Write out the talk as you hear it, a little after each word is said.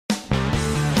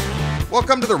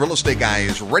Welcome to the Real Estate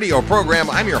Guys radio program.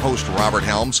 I'm your host, Robert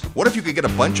Helms. What if you could get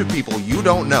a bunch of people you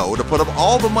don't know to put up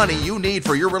all the money you need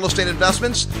for your real estate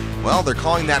investments? Well, they're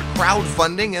calling that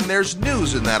crowdfunding, and there's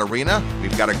news in that arena.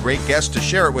 We've got a great guest to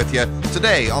share it with you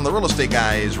today on the Real Estate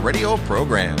Guys radio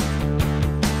program.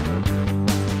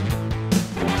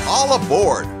 All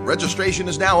aboard! Registration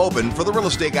is now open for the Real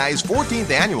Estate Guys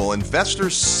 14th Annual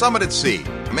Investors Summit at Sea.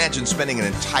 Imagine spending an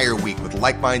entire week with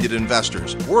like-minded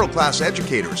investors, world-class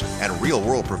educators, and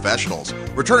real-world professionals.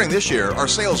 Returning this year are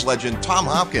sales legend Tom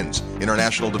Hopkins,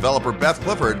 international developer Beth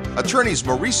Clifford, attorneys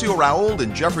Mauricio Rauld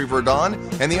and Jeffrey Verdon,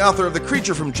 and the author of The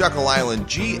Creature from Jekyll Island,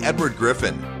 G. Edward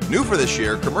Griffin. New for this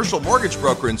year, commercial mortgage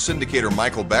broker and syndicator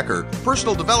Michael Becker,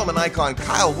 personal development icon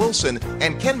Kyle Wilson,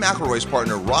 and Ken McElroy's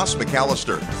partner Ross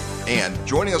McAllister. And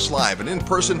joining us live and in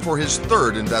person for his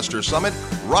third Investor Summit,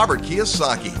 Robert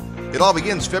Kiyosaki. It all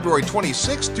begins February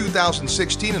 26,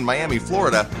 2016 in Miami,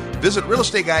 Florida. Visit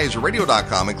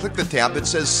realestateguysradio.com and click the tab that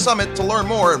says Summit to learn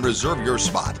more and reserve your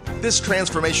spot. This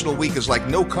transformational week is like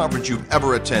no conference you've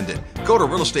ever attended. Go to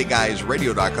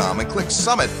realestateguysradio.com and click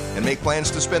Summit and make plans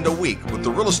to spend a week with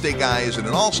the Real Estate Guys and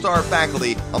an all-star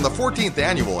faculty on the 14th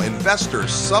Annual Investor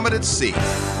Summit at Sea.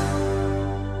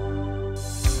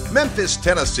 Memphis,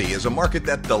 Tennessee is a market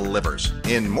that delivers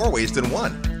in more ways than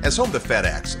one. As home to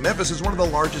FedEx, Memphis is one of the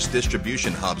largest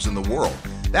distribution hubs in the world.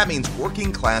 That means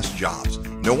working class jobs.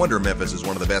 No wonder Memphis is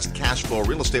one of the best cash flow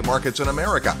real estate markets in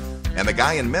America. And the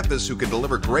guy in Memphis who can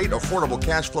deliver great affordable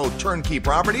cash flow turnkey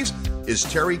properties is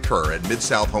Terry Kerr at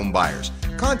Mid-South Home Buyers.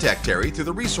 Contact Terry through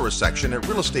the resource section at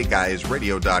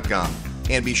realestateguysradio.com.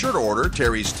 And be sure to order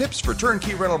Terry's tips for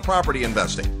turnkey rental property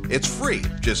investing. It's free.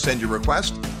 Just send your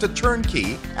request to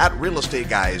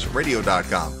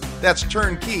turnkey@realestateguysradio.com. That's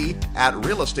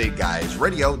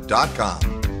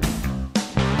turnkey@realestateguysradio.com.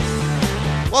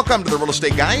 Welcome to the Real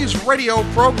Estate Guys radio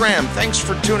program. Thanks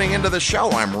for tuning into the show.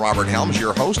 I'm Robert Helms,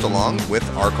 your host, along with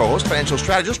our co-host, financial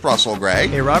strategist Russell Gray.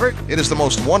 Hey, Robert. It is the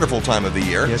most wonderful time of the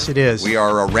year. Yes, it is. We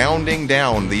are rounding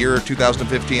down the year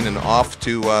 2015 and off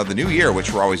to the new year,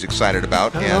 which we're always excited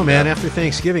about. I don't know, man. After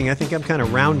Thanksgiving, I think I'm kind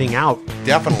of rounding out.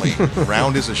 Definitely.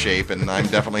 Round is a shape, and I'm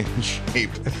definitely in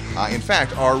shape. In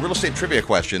fact, our real estate trivia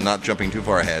question, not jumping too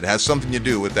far ahead, has something to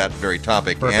do with that very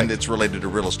topic. Perfect. And it's related to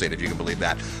real estate, if you can believe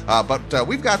that. But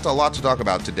we've got a lot to talk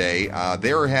about today.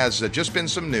 There has just been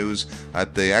some news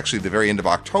at the very end of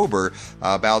October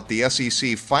about the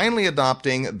SEC finally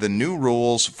adopting the new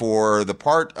rules for the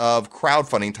part of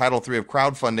crowdfunding, Title III of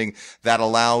crowdfunding, that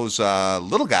allows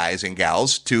little guys and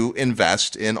gals to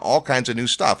invest in all kinds of new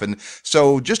stuff. And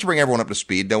so just to bring everyone up to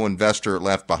speed, no investor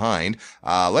left behind,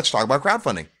 let's talk about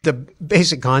crowdfunding. The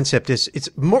basic concept is it's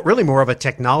really more of a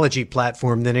technology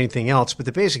platform than anything else. But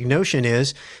the basic notion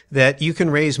is that you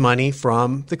can raise money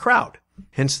from the crowd.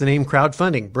 Hence the name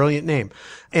crowdfunding. Brilliant name.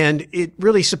 And it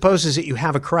really supposes that you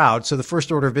have a crowd. So the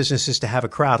first order of business is to have a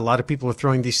crowd. A lot of people are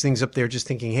throwing these things up there just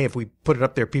thinking, hey, if we put it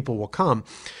up there, people will come.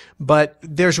 But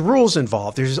there's rules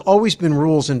involved. There's always been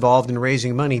rules involved in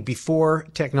raising money before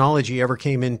technology ever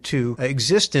came into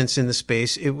existence in the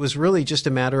space. It was really just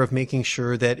a matter of making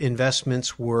sure that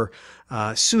investments were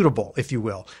suitable, if you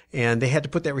will. And they had to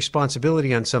put that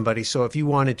responsibility on somebody. So if you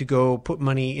wanted to go put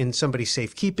money in somebody's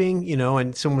safekeeping,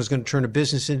 and someone was going to turn a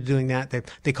business into doing that,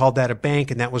 they called that a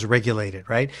bank, and that was regulated,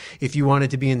 right? If you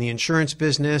wanted to be in the insurance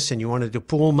business and you wanted to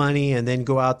pool money and then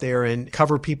go out there and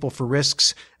cover people for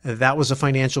risks, that was a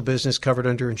financial business covered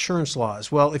under insurance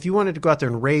laws. Well, if you wanted to go out there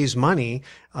and raise money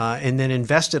and then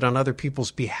invest it on other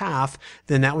people's behalf,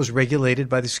 then that was regulated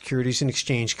by the Securities and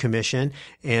Exchange Commission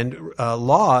and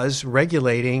laws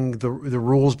regulating the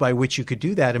rules by which you could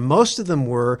do that. And most of them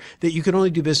were that you could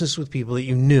only do business with people that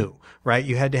you knew, right?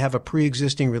 You had to have a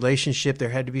pre-existing relationship. There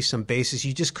had to be some basis.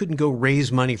 You just couldn't go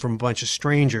raise money from a bunch of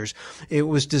strangers. It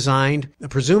was designed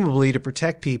presumably to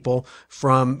protect people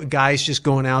from guys just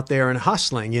going out there and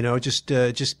hustling. Just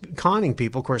conning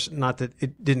people. Of course, not that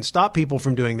it didn't stop people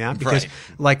from doing that because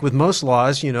like with most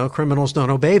laws, criminals don't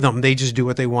obey them. They just do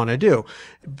what they want to do.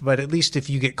 But at least if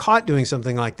you get caught doing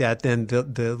something like that, then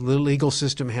the legal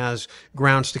system has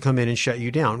grounds to come in and shut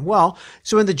you down. Well,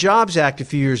 so in the Jobs Act a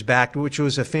few years back, which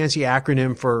was a fancy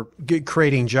acronym for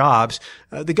creating jobs,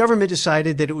 the government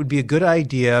decided that it would be a good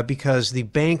idea because the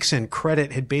banks and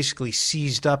credit had basically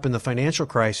seized up in the financial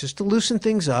crisis to loosen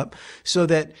things up so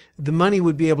that the money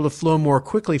would be able to flow more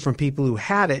quickly from people who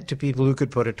had it to people who could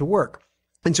put it to work.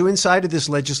 And so inside of this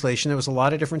legislation, there was a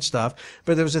lot of different stuff,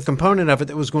 but there was a component of it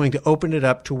that was going to open it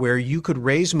up to where you could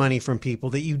raise money from people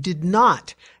that you did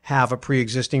not have a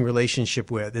pre-existing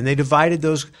relationship with. And they divided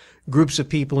those groups of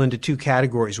people into two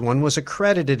categories. One was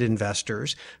accredited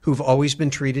investors who've always been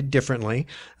treated differently.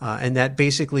 And that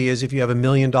basically is if you have $1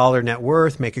 million net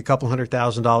worth, make a couple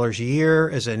 $100,000 a year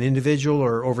as an individual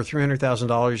or over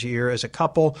 $300,000 a year as a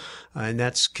couple. And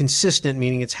that's consistent,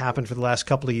 meaning it's happened for the last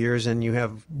couple of years and you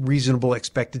have reasonable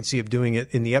expectancy of doing it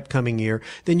in the upcoming year,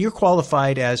 then you're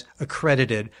qualified as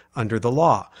accredited under the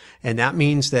law. And that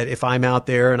means that if I'm out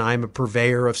there and I'm a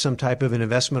purveyor of some type of an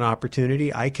investment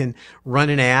opportunity, I can run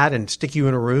an ad and stick you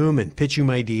in a room and pitch you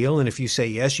my deal. And if you say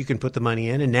yes, you can put the money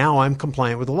in. And now I'm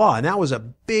compliant with the law. And that was a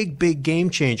big, big game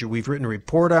changer. We've written a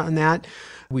report on that.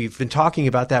 We've been talking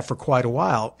about that for quite a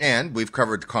while. And we've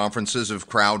covered conferences of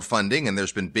crowdfunding, and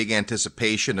there's been big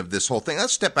anticipation of this whole thing.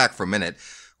 Let's step back for a minute.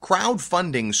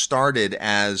 Crowdfunding started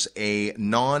as a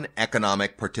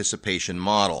non-economic participation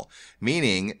model,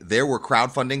 meaning there were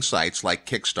crowdfunding sites like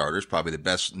Kickstarter's probably the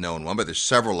best known one, but there's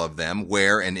several of them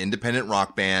where an independent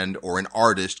rock band or an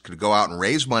artist could go out and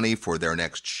raise money for their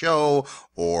next show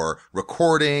or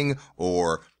recording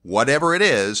or whatever it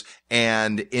is,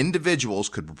 and individuals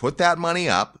could put that money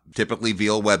up, typically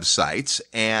via websites,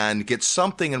 and get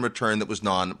something in return that was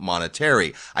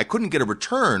non-monetary. I couldn't get a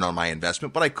return on my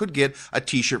investment, but I could get a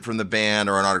t-shirt from the band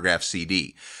or an autographed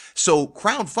CD. So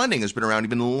crowdfunding has been around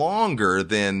even longer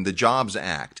than the Jobs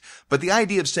Act. But the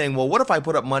idea of saying, well, what if I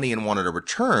put up money and wanted a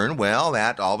return? Well,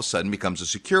 that all of a sudden becomes a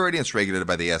security and it's regulated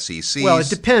by the SEC. Well, it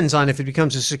depends on if it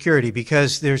becomes a security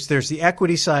because there's the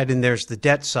equity side and there's the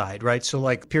debt side, right? So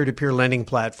like peer-to-peer lending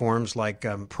platforms like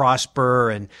Prosper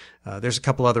and there's a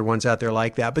couple other ones out there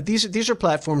like that. But these are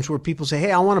platforms where people say,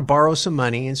 hey, I want to borrow some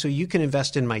money, and so you can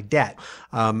invest in my debt.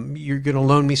 You're going to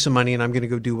loan me some money, and I'm going to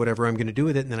go do whatever I'm going to do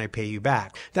with it, and then I pay you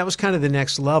back. That was kind of the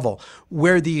next level.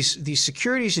 Where these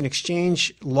securities and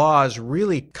exchange laws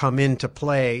really come into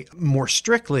play more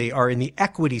strictly are in the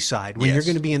equity side, when you're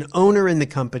going to be an owner in the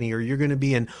company or you're going to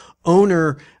be an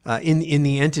owner in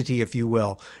the entity, if you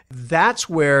will. That's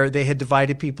where they had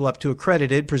divided people up to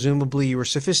accredited. Presumably you were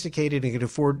sophisticated and could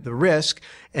afford the risk.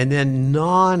 And then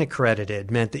non-accredited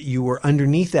meant that you were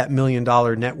underneath that $1 million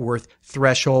net worth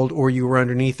threshold, or you were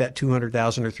underneath that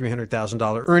 $200,000 or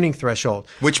 $300,000 earning threshold.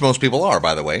 Which most people are,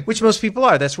 by the way. Which most people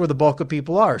are. That's where the bulk of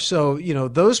people are. So,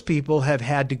 those people have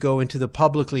had to go into the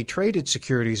publicly traded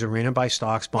securities arena, buy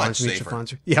stocks, bonds, mutual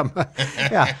funds. Yeah.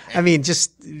 Yeah. I mean,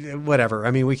 just whatever.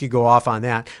 I mean, we could go off on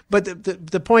that. But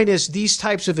the point is, these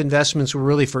types of investments were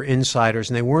really for insiders,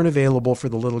 and they weren't available for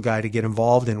the little guy to get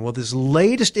involved in. Well, this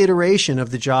latest iteration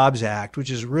of the Jobs Act, which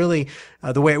is really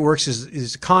the way it works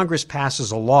is Congress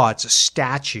passes a law. It's a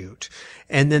statute.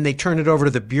 And then they turn it over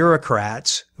to the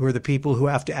bureaucrats, who are the people who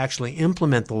have to actually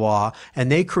implement the law, and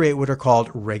they create what are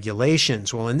called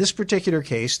regulations. Well, in this particular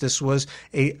case, this was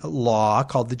a law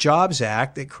called the Jobs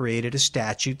Act that created a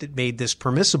statute that made this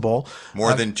permissible.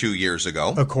 More than 2 years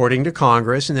ago. According to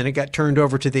Congress, and then it got turned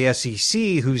over to the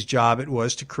SEC, whose job it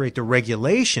was to create the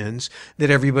regulations that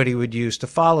everybody would use to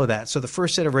follow that. So the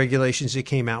first set of regulations it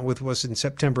came out with was in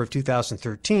September of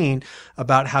 2013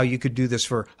 about how you could do this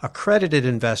for accredited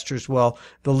investors. Well,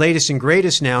 the latest and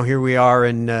greatest now, here we are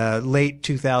in late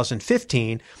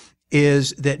 2015,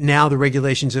 is that now the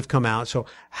regulations have come out. So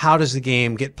how does the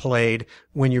game get played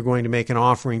when you're going to make an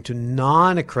offering to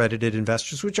non-accredited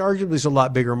investors, which arguably is a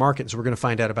lot bigger market? So we're going to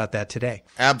find out about that today.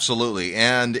 Absolutely.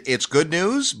 And it's good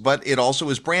news, but it also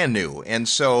is brand new. And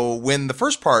so when the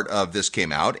first part of this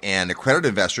came out and accredited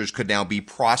investors could now be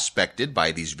prospected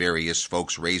by these various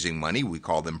folks raising money, we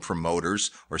call them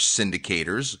promoters or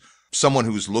syndicators, someone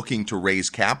who's looking to raise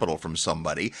capital from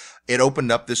somebody, it opened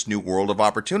up this new world of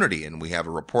opportunity. And we have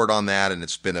a report on that, and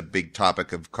it's been a big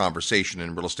topic of conversation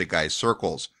in Real Estate Guys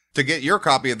circles. To get your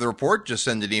copy of the report, just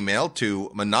send an email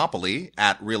to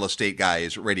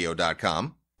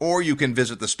monopoly@realestateguysradio.com, or you can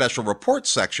visit the special reports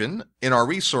section in our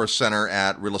resource center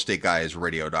at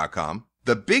realestateguysradio.com.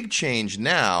 The big change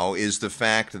now is the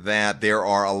fact that there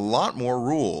are a lot more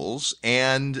rules,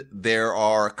 and there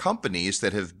are companies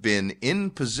that have been in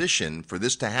position for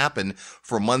this to happen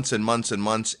for months and months and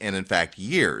months, and in fact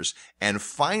years. And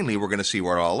finally, we're going to see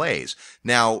where it all lays.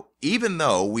 Now, even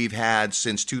though we've had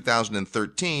since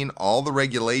 2013 all the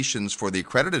regulations for the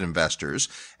accredited investors,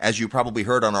 as you probably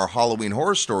heard on our Halloween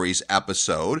Horror Stories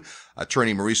episode,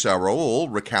 attorney Mauricio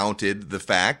Rauld recounted the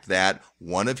fact that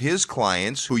one of his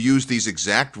clients who used these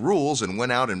exact rules and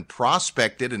went out and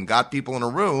prospected and got people in a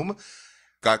room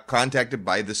got contacted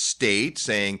by the state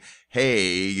saying,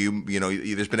 hey, you know,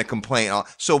 there's been a complaint.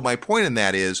 So my point in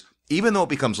that is, even though it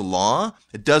becomes law,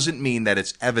 it doesn't mean that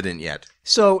it's evident yet.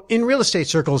 So in real estate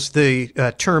circles, the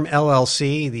term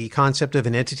LLC, the concept of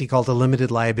an entity called a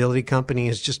limited liability company,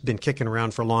 has just been kicking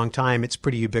around for a long time. It's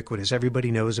pretty ubiquitous.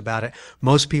 Everybody knows about it.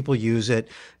 Most people use it.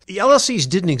 The LLCs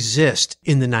didn't exist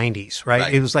in the 90s,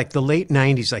 right? It was like the late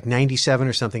 90s, like 97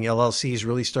 or something, LLCs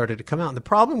really started to come out. And the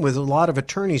problem with a lot of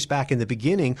attorneys back in the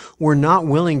beginning were not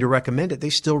willing to recommend it.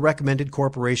 They still recommended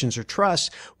corporations or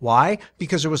trusts. Why?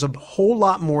 Because there was a whole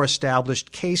lot more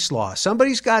established case law.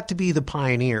 Somebody's got to be the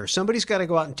pioneer. Somebody's got to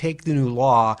go out and take the new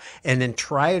law and then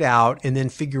try it out and then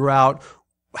figure out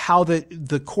how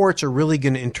the courts are really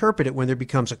going to interpret it when there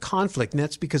becomes a conflict. And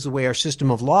that's because the way our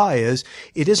system of law is,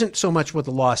 it isn't so much what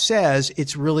the law says,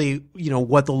 it's really,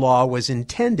 what the law was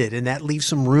intended. And that leaves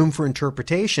some room for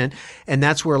interpretation. And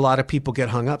that's where a lot of people get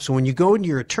hung up. So when you go into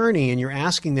your attorney and you're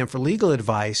asking them for legal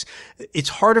advice, it's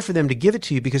harder for them to give it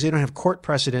to you because they don't have court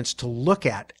precedents to look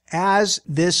at. As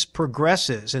this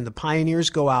progresses and the pioneers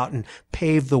go out and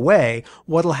pave the way,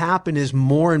 what'll happen is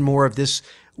more and more of this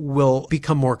will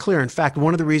become more clear. In fact,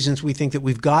 one of the reasons we think that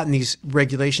we've gotten these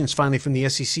regulations finally from the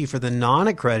SEC for the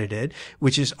non-accredited,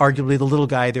 which is arguably the little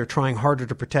guy they're trying harder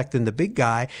to protect than the big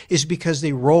guy, is because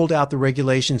they rolled out the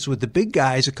regulations with the big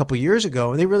guys a couple years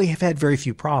ago, and they really have had very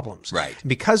few problems. Right. And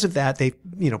because of that, they,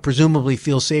 presumably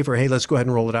feel safer. Hey, let's go ahead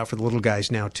and roll it out for the little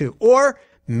guys now too. Or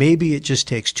maybe it just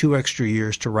takes 2 extra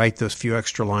years to write those few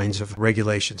extra lines of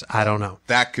regulations. I don't know.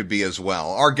 That could be as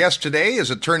well. Our guest today is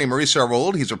attorney Mauricio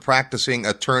Rauld. He's a practicing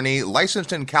attorney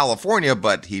licensed in California,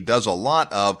 but he does a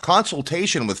lot of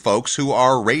consultation with folks who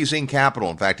are raising capital.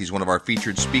 In fact, he's one of our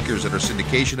featured speakers at our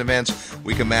syndication events.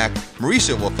 We come back.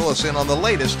 Mauricio will fill us in on the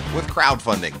latest with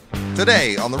crowdfunding.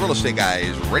 Today on the Real Estate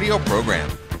Guys radio program.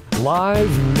 Live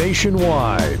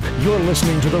nationwide, you're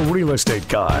listening to the Real Estate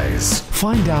Guys.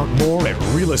 Find out more at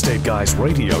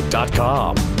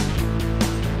realestateguysradio.com.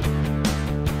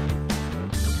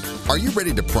 Are you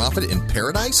ready to profit in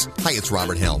paradise? Hi, it's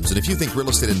Robert Helms, and if you think real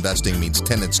estate investing means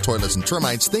tenants, toilets, and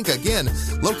termites, think again.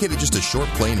 Located just a short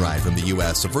plane ride from the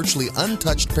U.S., a virtually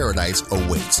untouched paradise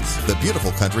awaits, the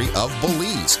beautiful country of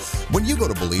Belize. When you go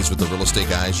to Belize with the Real Estate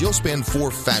Guys, you'll spend 4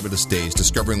 fabulous days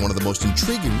discovering one of the most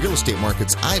intriguing real estate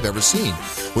markets I've ever seen.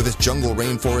 With its jungle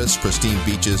rainforests, pristine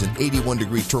beaches, and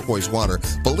 81-degree turquoise water,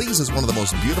 Belize is one of the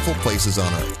most beautiful places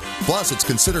on earth. Plus, it's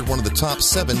considered one of the top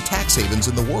 7 tax havens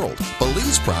in the world.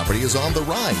 Belize property is on the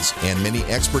rise, and many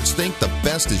experts think the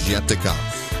best is yet to come.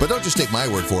 But don't just take my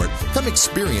word for it. Come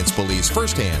experience Belize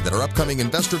firsthand at our upcoming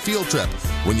investor field trip.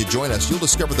 When you join us, you'll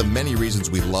discover the many reasons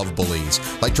we love Belize,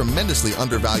 like tremendously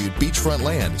undervalued beachfront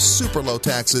land, super low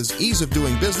taxes, ease of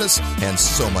doing business, and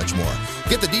so much more.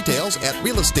 Get the details at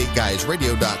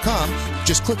realestateguysradio.com.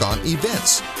 Just click on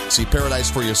events. See paradise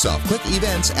for yourself. Click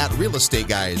events at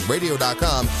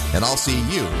realestateguysradio.com, and I'll see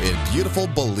you in beautiful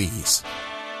Belize.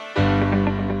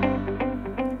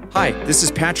 Hi, this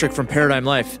is Patrick from Paradigm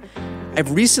Life.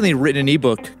 I've recently written an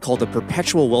ebook called The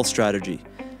Perpetual Wealth Strategy.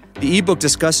 The ebook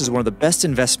discusses one of the best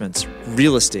investments,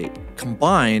 real estate,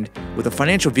 combined with a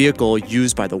financial vehicle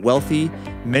used by the wealthy,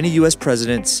 many U.S.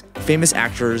 presidents, famous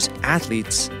actors,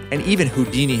 athletes, and even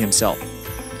Houdini himself.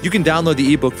 You can download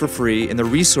the ebook for free in the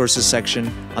resources section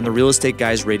on the Real Estate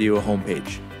Guys Radio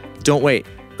homepage. Don't wait.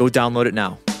 Go download it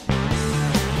now.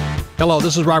 Hello,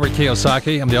 this is Robert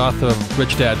Kiyosaki. I'm the author of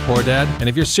Rich Dad, Poor Dad. And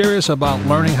if you're serious about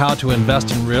learning how to invest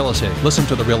in real estate, listen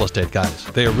to the Real Estate Guys.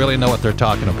 They really know what they're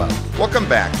talking about. Welcome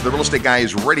back to the Real Estate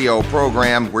Guys radio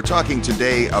program. We're talking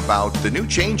today about the new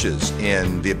changes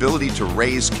in the ability to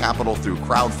raise capital through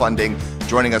crowdfunding.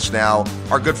 Joining us now,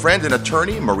 our good friend and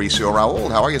attorney, Mauricio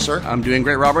Rauld. How are you, sir? I'm doing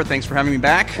great, Robert. Thanks for having me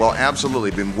back. Well, absolutely.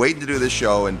 Been waiting to do this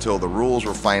show until the rules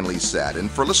were finally set. And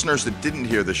for listeners that didn't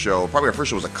hear the show, probably our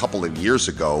first show was a couple of years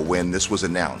ago when this was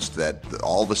announced that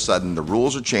all of a sudden the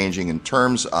rules are changing in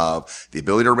terms of the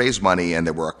ability to raise money, and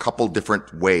there were a couple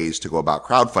different ways to go about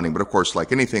crowdfunding. But of course,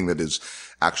 like anything that is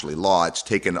actually law, it's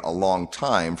taken a long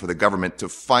time for the government to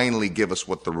finally give us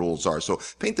what the rules are. So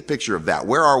paint the picture of that.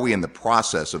 Where are we in the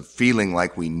process of feeling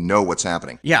like we know what's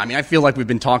happening? Yeah, I mean, I feel like we've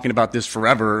been talking about this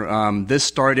forever. This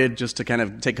started, just to kind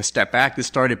of take a step back, this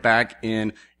started back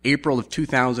in April of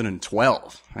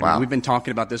 2012. I mean, we've been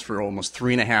talking about this for almost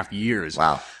 3.5 years.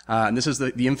 Wow. And this is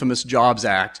the infamous Jobs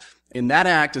Act. In that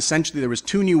act, essentially, there was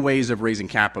 2 new ways of raising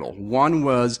capital. One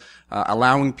was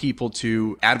allowing people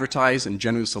to advertise and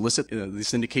generally solicit the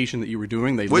syndication that you were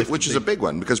doing. Which is a big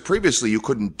one, because previously you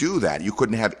couldn't do that. You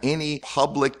couldn't have any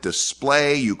public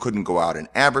display. You couldn't go out and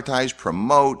advertise,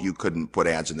 promote. You couldn't put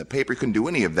ads in the paper. You couldn't do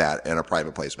any of that in a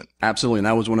private placement. Absolutely, and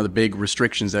that was one of the big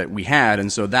restrictions that we had.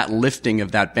 And so that lifting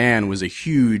of that ban was a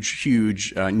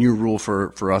huge new rule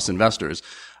for us investors.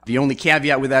 The only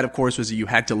caveat with that, of course, was that you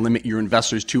had to limit your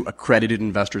investors to accredited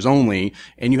investors only,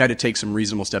 and you had to take some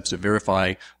reasonable steps to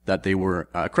verify that they were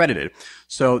accredited.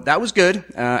 So that was good,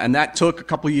 and that took a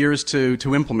couple of years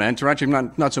to implement, or actually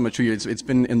not so much 2 years. It's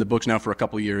been in the books now for a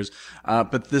couple of years.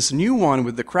 But this new one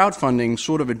with the crowdfunding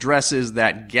sort of addresses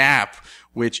that gap,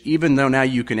 which even though now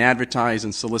you can advertise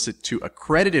and solicit to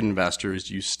accredited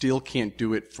investors, you still can't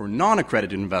do it for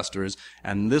non-accredited investors.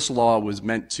 And this law was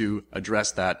meant to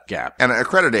address that gap. And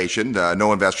accreditation,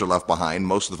 no investor left behind.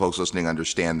 Most of the folks listening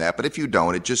understand that. But if you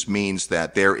don't, it just means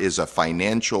that there is a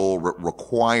financial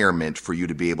requirement for you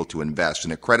to be able to invest.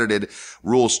 And accredited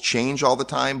rules change all the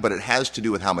time, but it has to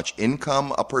do with how much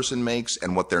income a person makes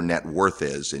and what their net worth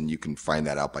is. And you can find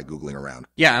that out by Googling around.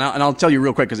 Yeah, and I'll tell you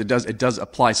real quick, because it does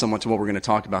apply somewhat to what we're going to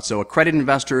talk about. So accredited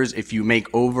investors, if you make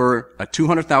over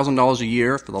 $200,000 a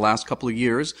year for the last couple of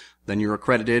years, then you're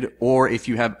accredited, or if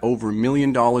you have over $1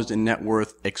 million in net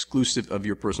worth exclusive of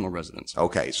your personal residence.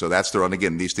 Okay, so that's the rule. And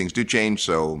again, these things do change,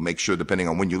 so make sure, depending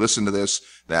on when you listen to this,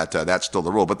 that that's still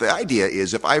the rule. But the idea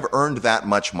is if I've earned that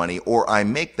much money or I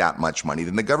make that much money,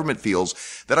 then the government feels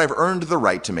that I've earned the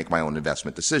right to make my own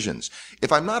investment decisions.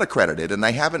 If I'm not accredited and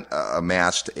I haven't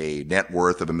amassed a net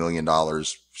worth of $1 million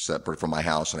separate from my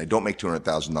house and I don't make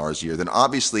 $200,000 a year, then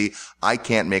obviously I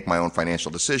can't make my own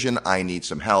financial decision. I need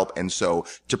some help. And so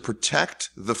to protect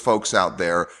the folks out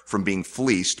there from being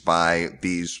fleeced by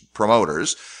these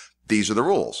promoters, these are the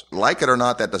rules. Like it or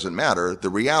not, that doesn't matter. The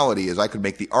reality is I could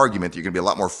make the argument that you're going to be a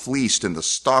lot more fleeced in the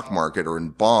stock market or in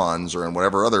bonds or in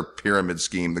whatever other pyramid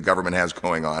scheme the government has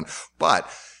going on. But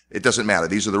it doesn't matter.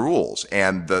 These are the rules.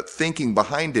 And the thinking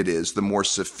behind it is the more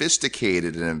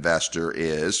sophisticated an investor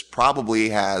is, probably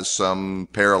has some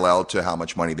parallel to how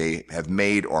much money they have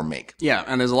made or make. Yeah,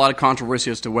 and there's a lot of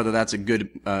controversy as to whether that's a good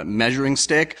measuring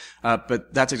stick,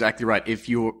 but that's exactly right. If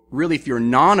you're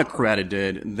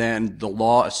non-accredited, then the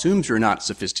law assumes you're not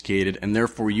sophisticated, and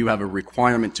therefore you have a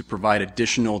requirement to provide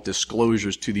additional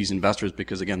disclosures to these investors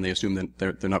because, again, they assume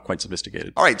that they're not quite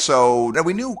sophisticated. All right, so now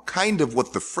we knew kind of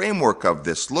what the framework of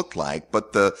this looked like,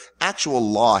 but the actual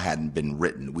law hadn't been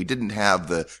written. We didn't have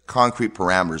the concrete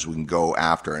parameters we can go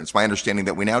after, and it's my understanding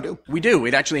that we now do. We do.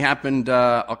 It actually happened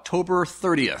October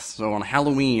 30th, so on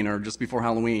Halloween or just before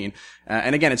Halloween.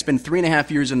 And again, it's been 3.5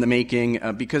 years in the making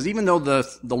because even though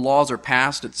the laws are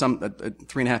passed at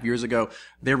 3.5 years ago,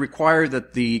 they require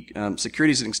that the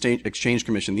Securities and Exchange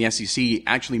Commission, the SEC,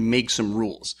 actually make some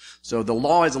rules. So the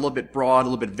law is a little bit broad, a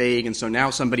little bit vague, and so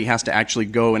now somebody has to actually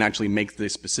go and actually make the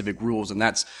specific rules, and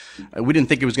that's we didn't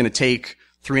think it was going to take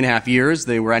 3.5 years.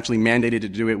 They were actually mandated to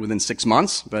do it within 6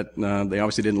 months, but they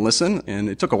obviously didn't listen, and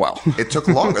it took a while. It took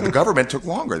longer. The government took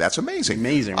longer. That's amazing.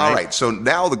 Amazing, right? All right, so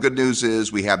now the good news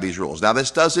is we have these rules. Now, this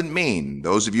doesn't mean,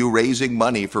 those of you raising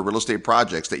money for real estate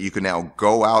projects, that you can now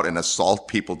go out and assault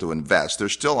people to invest. There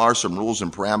still are some rules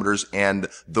and parameters, and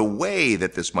the way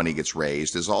that this money gets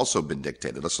raised has also been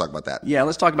dictated. Let's talk about that. Yeah,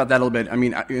 let's talk about that a little bit. I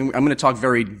mean, I'm going to talk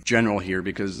very general here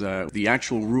because the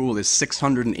actual rule is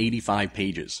 685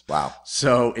 pages. Wow.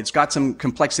 So it's got some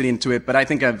complexity into it, but I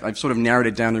think I've sort of narrowed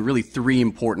it down to really 3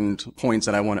 important points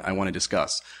that I want to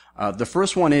discuss. The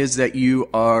first one is that you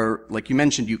are, like you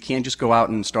mentioned, you can't just go out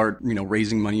and start,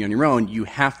 raising money on your own. You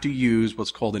have to use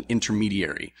what's called an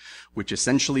intermediary, which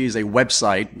essentially is a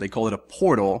website. They call it a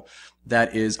portal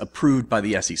that is approved by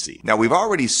the SEC. Now, we've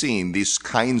already seen these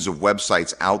kinds of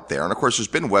websites out there. And of course, there's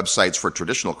been websites for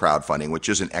traditional crowdfunding, which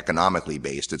isn't economically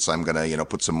based. It's, I'm going to,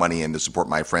 put some money in to support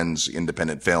my friend's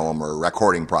independent film or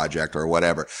recording project or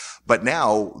whatever. But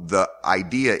now the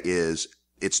idea is,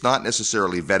 it's not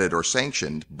necessarily vetted or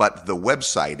sanctioned, but the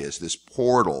website is this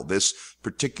portal, this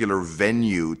particular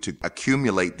venue to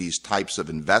accumulate these types of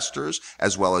investors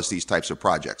as well as these types of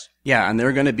projects. Yeah, and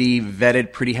they're going to be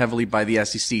vetted pretty heavily by the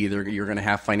SEC. You're going to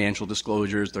have financial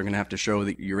disclosures. They're going to have to show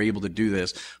that you're able to do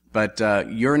this. But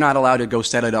you're not allowed to go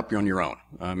set it up on your own.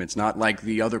 It's not like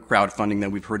the other crowdfunding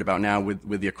that we've heard about now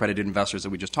with the accredited investors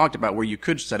that we just talked about, where you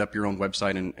could set up your own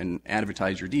website and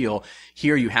advertise your deal.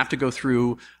 Here, you have to go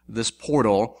through this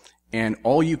portal, and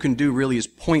all you can do really is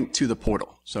point to the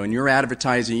portal. So in your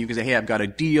advertising, you can say, hey, I've got a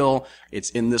deal.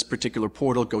 It's in this particular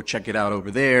portal. Go check it out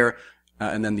over there.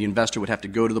 And then the investor would have to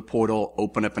go to the portal,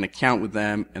 open up an account with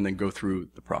them, and then go through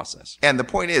the process. And the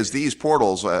point is, these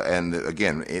portals, and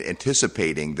again,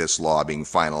 anticipating this law being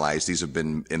finalized, these have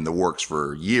been in the works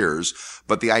for years.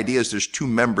 But the idea is there's 2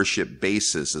 membership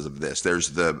bases of this.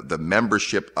 There's the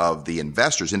membership of the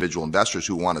investors, individual investors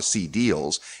who want to see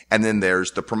deals. And then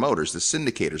there's the promoters, the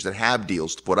syndicators that have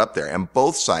deals to put up there. And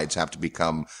both sides have to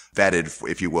become vetted,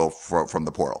 if you will, from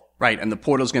the portal. Right, and the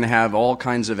portal is going to have all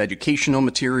kinds of educational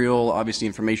material, obviously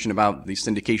information about the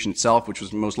syndication itself, which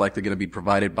was most likely going to be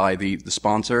provided by the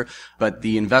sponsor. But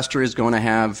the investor is going to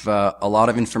have a lot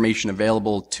of information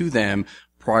available to them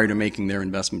prior to making their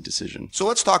investment decision. So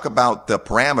let's talk about the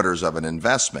parameters of an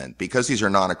investment. Because these are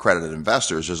non-accredited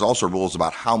investors, there's also rules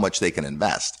about how much they can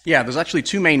invest. Yeah, there's actually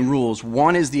two main rules.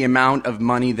 One is the amount of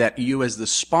money that you as the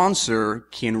sponsor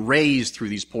can raise through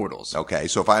these portals. Okay,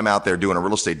 so if I'm out there doing a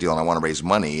real estate deal and I want to raise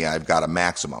money, I've got a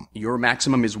maximum. Your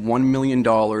maximum is $1 million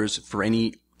for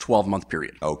any 12-month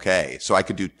period. Okay, so I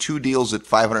could do 2 deals at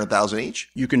 $500,000 each?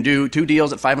 You can do 2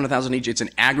 deals at $500,000 each. It's an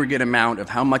aggregate amount of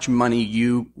how much money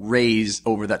you raise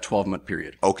over that 12-month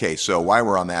period. Okay, so while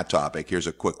we're on that topic, here's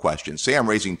a quick question. Say I'm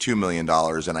raising $2 million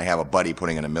and I have a buddy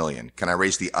putting in $1 million. Can I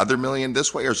raise the other $1 million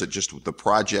this way, or is it just the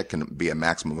project can be a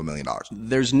maximum of $1 million?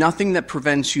 There's nothing that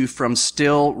prevents you from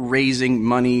still raising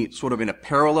money sort of in a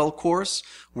parallel course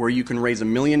where you can raise $1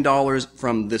 million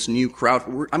from this new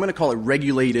I'm going to call it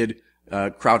regulated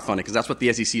crowdfunding, because that's what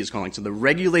the SEC is calling. So the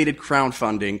regulated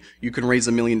crowdfunding, you can raise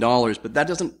 $1 million, but that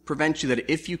doesn't prevent you that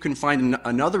if you can find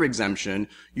another exemption,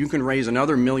 you can raise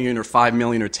another $1 million or $5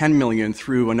 million or $10 million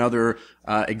through another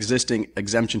existing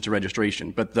exemption to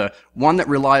registration. But the one that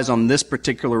relies on this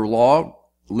particular law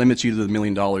limits you to the $1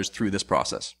 million through this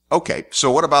process. Okay,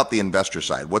 so what about the investor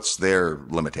side? What's their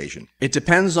limitation? It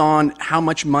depends on how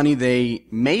much money they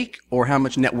make or how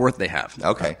much net worth they have.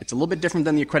 Okay. It's a little bit different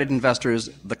than the accredited investors.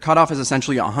 The cutoff is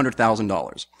essentially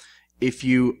 $100,000. If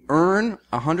you earn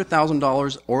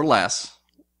 $100,000 or less,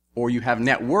 or you have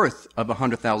net worth of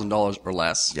 $100,000 or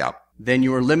less, then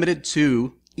you are limited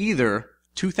to either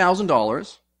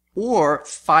 $2,000 or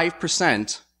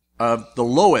 5% of the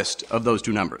lowest of those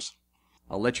two numbers.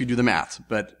 I'll let you do the math,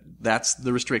 but that's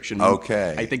the restriction.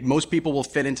 Okay. I think most people will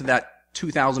fit into that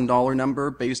 $2,000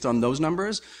 number based on those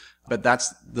numbers, but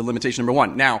that's the limitation number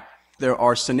one. Now, there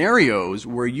are scenarios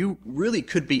where you really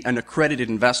could be an accredited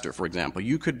investor, for example.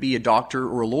 You could be a doctor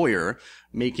or a lawyer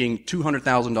making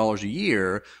 $200,000 a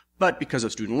year, but because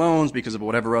of student loans, because of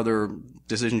whatever other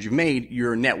decisions you've made,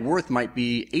 your net worth might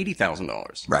be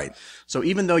 $80,000. Right. So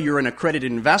even though you're an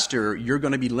accredited investor, you're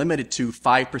going to be limited to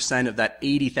 5% of that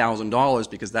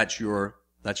 $80,000 because that's your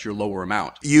lower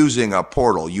amount. Using a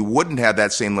portal, you wouldn't have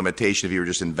that same limitation if you were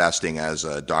just investing as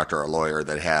a doctor or a lawyer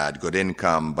that had good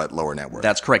income but lower net worth.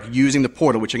 That's correct. Using the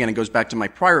portal, which again, it goes back to my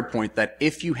prior point that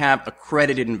if you have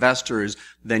accredited investors,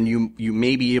 then you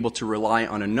may be able to rely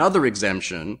on another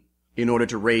exemption in order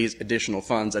to raise additional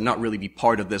funds and not really be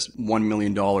part of this $1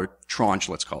 million tranche,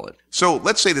 let's call it. So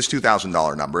let's say this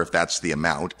 $2,000 number, if that's the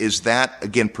amount, is that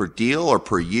again per deal or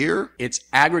per year? It's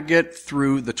aggregate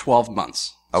through the 12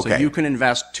 months. Okay. So you can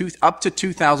invest up to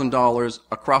 $2,000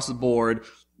 across the board,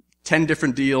 10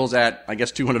 different deals at, I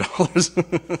guess,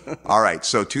 $200. All right.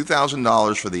 So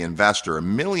 $2,000 for the investor, $1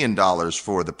 million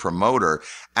for the promoter.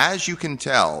 As you can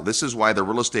tell, this is why the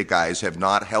real estate guys have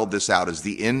not held this out as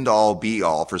the end all be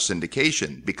all for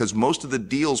syndication, because most of the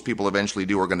deals people eventually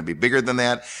do are going to be bigger than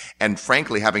that. And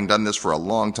frankly, having done this for a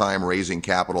long time, raising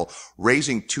capital,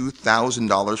 raising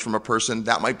 $2,000 from a person,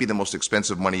 that might be the most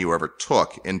expensive money you ever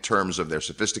took in terms of their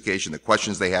sophistication, the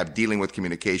questions they have, dealing with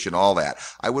communication, all that.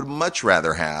 I would much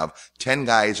rather have 10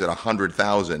 guys at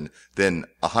 100,000 than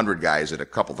 100 guys at a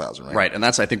couple thousand, right? Right. And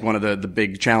that's, I think, one of the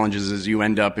big challenges is you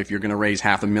end up, if you're going to raise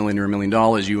 $500,000 or $1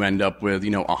 million, you end up with,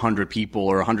 100 people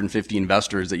or 150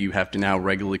 investors that you have to now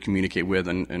regularly communicate with.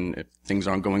 And if things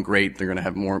aren't going great, they're going to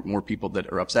have more people that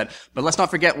are upset. But let's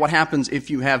not forget what happens if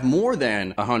you have more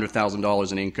than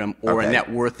 $100,000 in income or a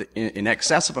net worth in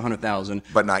excess of $100,000.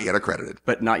 But not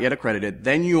yet accredited.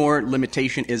 Then your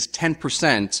limitation is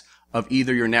 10% of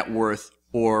either your net worth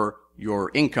or your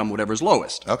income, whatever's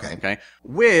lowest. Okay.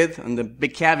 And the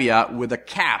big caveat, with a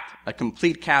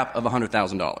complete cap of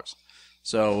 $100,000.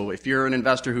 So if you're an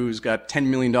investor who's got $10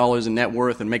 million in net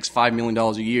worth and makes $5 million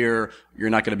a year,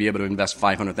 you're not going to be able to invest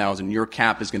 $500,000. Your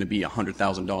cap is going to be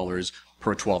 $100,000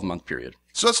 per 12-month period.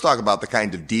 So let's talk about the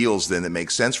kind of deals then that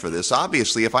make sense for this.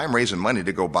 Obviously, if I'm raising money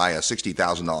to go buy a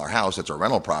 $60,000 house that's a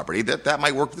rental property, that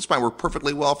might work. This might work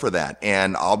perfectly well for that.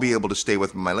 And I'll be able to stay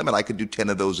within my limit. I could do 10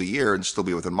 of those a year and still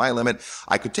be within my limit.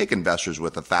 I could take investors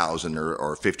with $1,000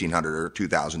 or $1,500 or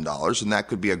 $2,000, and that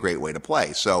could be a great way to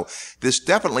play. So this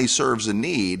definitely serves a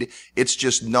need. It's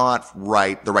just not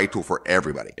the right tool for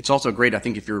everybody. It's also great, I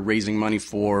think, if you're raising money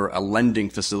for a lending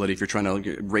facility, if you're trying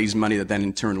to raise money that then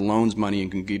in turn loans money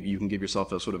and you can give yourself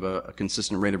a sort of a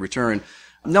consistent rate of return.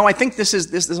 No, I think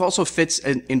this also fits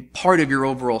in part of your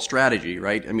overall strategy,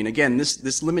 right? I mean, again,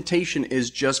 this limitation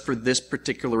is just for this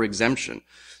particular exemption.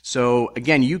 So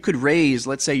again, you could raise,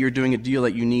 let's say you're doing a deal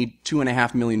that you need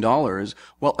 $2.5 million.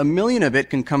 Well, $1 million of it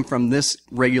can come from this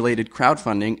regulated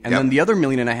crowdfunding, and then the other $1.5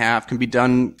 million can be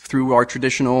done through our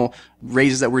traditional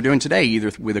raises that we're doing today,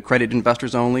 either with accredited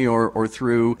investors only or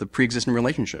through the pre-existing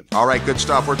relationship. All right, good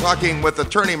stuff. We're talking with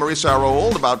attorney Mauricio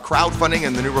Rauld about crowdfunding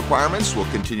and the new requirements. We'll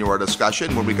continue our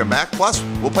discussion when we come back. Plus,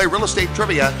 we'll play real estate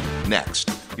trivia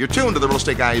next. You're tuned to the Real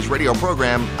Estate Guys radio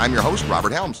program. I'm your host,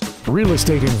 Robert Helms. Real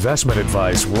estate investment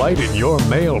advice right in your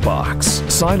mailbox.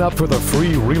 Sign up for the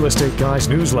free Real Estate Guys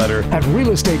newsletter at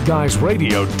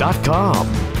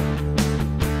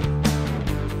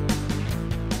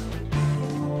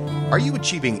realestateguysradio.com. Are you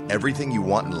achieving everything you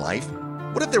want in life?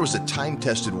 What if there was a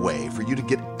time-tested way for you to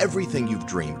get everything you've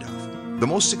dreamed of? The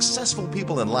most successful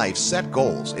people in life set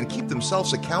goals and keep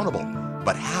themselves accountable.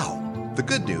 But how? The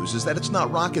good news is that it's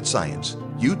not rocket science.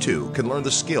 You too can learn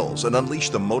the skills and unleash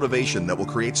the motivation that will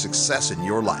create success in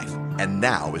your life. And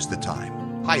now is the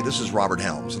time. Hi, this is Robert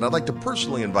Helms, and I'd like to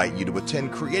personally invite you to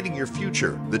attend Creating Your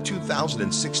Future, the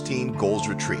 2016 Goals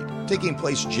Retreat, taking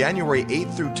place January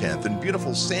 8th through 10th in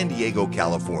beautiful San Diego,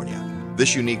 California.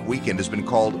 This unique weekend has been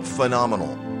called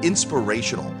phenomenal,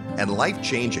 inspirational, and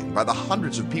life-changing by the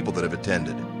hundreds of people that have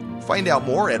attended. Find out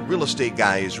more at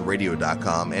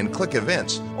realestateguysradio.com and click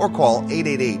events or call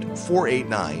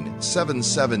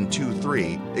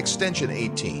 888-489-7723 extension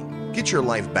 18. Get your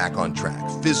life back on track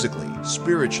physically,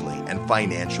 spiritually, and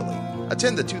financially.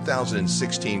 Attend the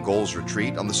 2016 Goals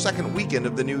Retreat on the second weekend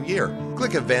of the new year.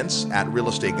 Click events at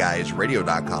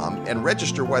realestateguysradio.com and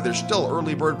register while there's still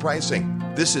early bird pricing.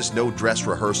 This is no dress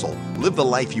rehearsal. Live the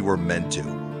life you were meant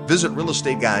to. Visit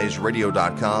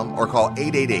realestateguysradio.com or call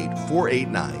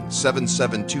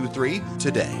 888-489-7723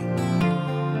 today.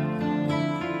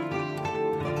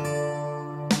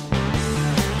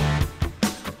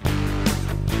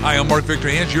 Hi, I'm Mark Victor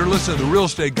Hans. You're listening to The Real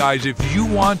Estate Guys. If you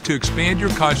want to expand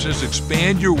your consciousness,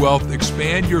 expand your wealth,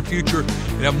 expand your future,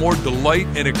 and have more delight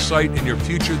and excite in your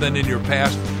future than in your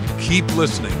past, keep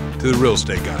listening to The Real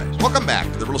Estate Guys. Welcome back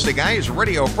to the Real Estate Guys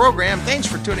radio program. Thanks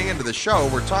for tuning into the show.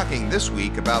 We're talking this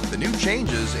week about the new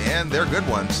changes, and they're good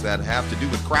ones, that have to do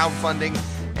with crowdfunding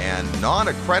and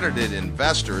non-accredited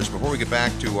investors. Before we get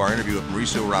back to our interview with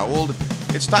Mauricio Rauld,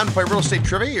 it's time to play Real Estate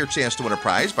Trivia, your chance to win a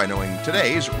prize by knowing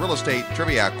today's Real Estate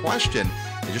Trivia question.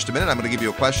 In just a minute, I'm going to give you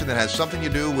a question that has something to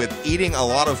do with eating a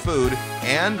lot of food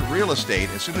and real estate.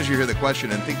 As soon as you hear the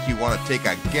question and think you want to take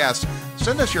a guess,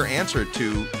 send us your answer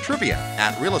to trivia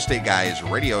at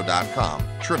realestateguysradio.com.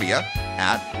 Trivia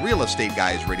at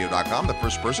realestateguysradio.com. The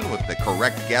first person with the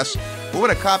correct guess will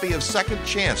win a copy of Second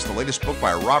Chance, the latest book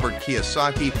by Robert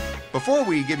Kiyosaki. Before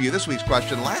we give you this week's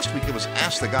question, last week it was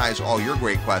Ask the Guys All Your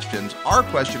Great Questions. Our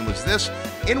question was this: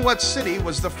 in what city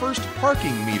was the first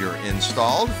parking meter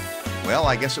installed? Well,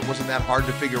 I guess it wasn't that hard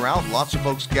to figure out. Lots of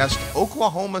folks guessed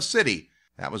Oklahoma City.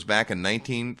 That was back in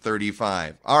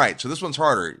 1935. All right, so this one's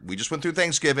harder. We just went through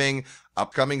Thanksgiving.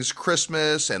 Upcoming is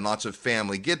Christmas and lots of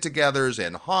family get-togethers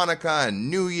and Hanukkah and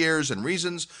New Year's and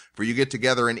reasons for you get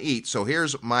together and eat. So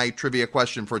here's my trivia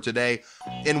question for today.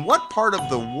 In what part of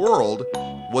the world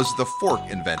was the fork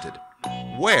invented?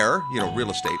 Where, real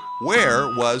estate,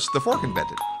 where was the fork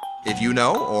invented? If you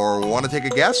know or want to take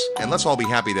a guess, and let's all be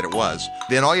happy that it was,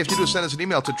 then all you have to do is send us an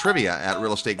email to trivia at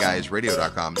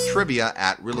realestateguysradio.com. Trivia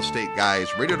at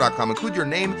realestateguysradio.com. Include your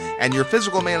name and your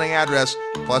physical mailing address,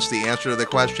 plus the answer to the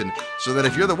question, so that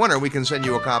if you're the winner, we can send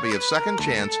you a copy of Second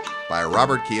Chance by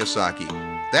Robert Kiyosaki.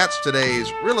 That's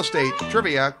today's Real Estate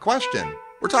Trivia question.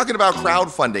 We're talking about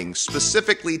crowdfunding,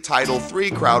 specifically Title III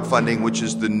crowdfunding, which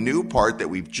is the new part that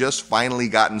we've just finally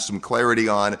gotten some clarity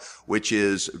on, which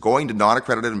is going to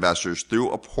non-accredited investors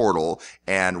through a portal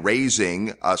and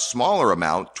raising a smaller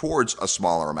amount towards a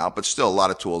smaller amount, but still a lot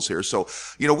of tools here. So,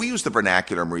 we use the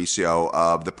vernacular, Mauricio,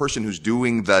 of the person who's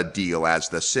doing the deal as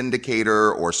the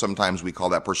syndicator, or sometimes we call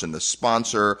that person the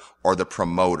sponsor or the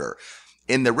promoter.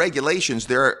 In the regulations,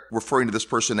 they're referring to this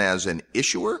person as an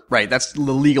issuer? Right. That's the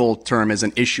legal term, as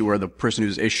an issuer, the person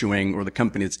who's issuing or the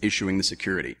company that's issuing the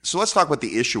security. So let's talk about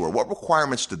the issuer. What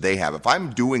requirements do they have? If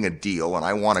I'm doing a deal and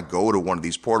I want to go to one of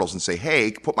these portals and say,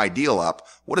 hey, put my deal up,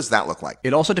 what does that look like?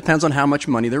 It also depends on how much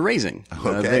money they're raising.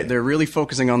 Okay. They're really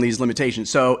focusing on these limitations.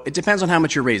 So it depends on how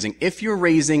much you're raising. If you're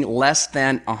raising less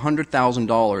than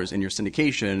 $100,000 in your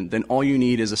syndication, then all you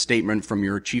need is a statement from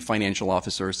your chief financial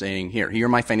officer saying, here are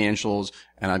my financials,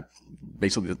 and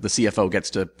basically the CFO gets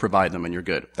to provide them and you're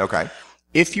good. Okay.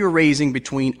 If you're raising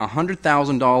between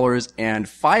 $100,000 and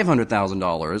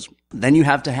 $500,000, then you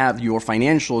have to have your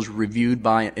financials reviewed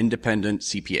by an independent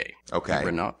CPA.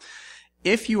 Okay.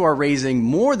 If you are raising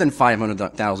more than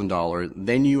 $500,000,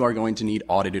 then you are going to need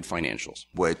audited financials.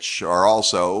 Which are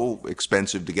also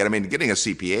expensive to get. I mean, getting a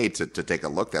CPA to take a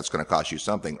look, that's going to cost you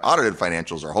something. Audited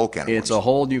financials are a whole can of worms. It's a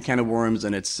whole new can of worms,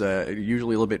 and it's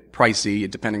usually a little bit pricey,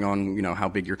 depending on, how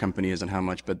big your company is and how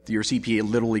much. But your CPA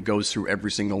literally goes through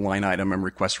every single line item and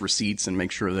requests receipts and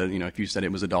make sure that, if you said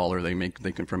it was $1,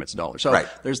 they confirm it's $1. So right.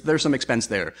 there's some expense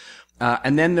there.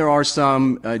 And then there are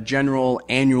some general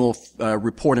annual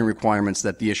reporting requirements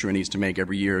that the issuer needs to make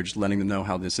every year, just letting them know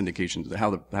how the syndications,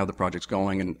 how the project's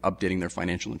going, and updating their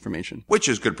financial information. Which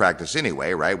is good practice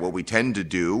anyway, right? What we tend to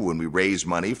do when we raise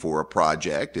money for a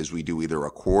project is we do either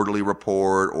a quarterly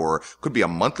report, or could be a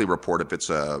monthly report if it's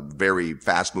a very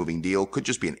fast-moving deal. Could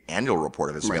just be an annual report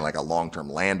if it's something like a long-term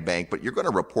land bank. But you're going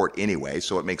to report anyway,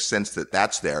 so it makes sense that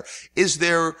that's there. Is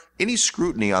there any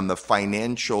scrutiny on the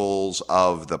financials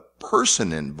of the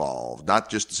person involved? Not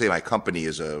just to say my company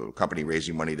is a company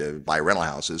raising money to buy rental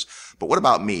houses, but what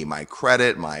about me, my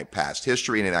credit, my past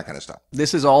history, any of that kind of stuff?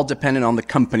 This is all dependent on the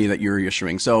company that you're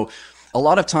issuing. So a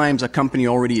lot of times a company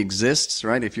already exists,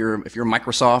 right? If you're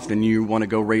Microsoft and you want to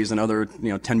go raise another,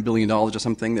 $10 billion or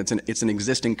something, it's an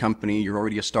existing company. You're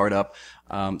already a startup.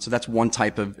 So that's one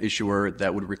type of issuer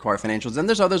that would require financials. Then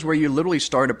there's others where you literally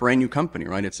start a brand new company,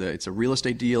 right? It's a real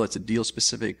estate deal. It's a deal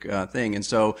specific, thing. And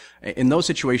so in those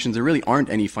situations, there really aren't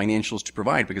any financials to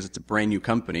provide because it's a brand new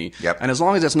company. Yep. And as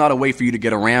long as it's not a way for you to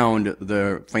get around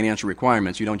the financial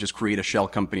requirements, you don't just create a shell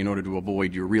company in order to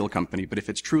avoid your real company. But if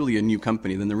it's truly a new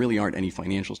company, then there really aren't any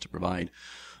financials to provide.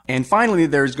 And finally,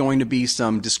 there's going to be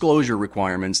some disclosure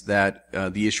requirements that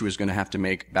the issuer is going to have to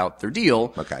make about their deal,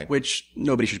 which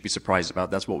nobody should be surprised about.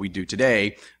 That's what we do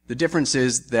today. The difference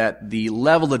is that the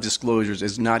level of disclosures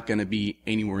is not going to be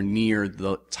anywhere near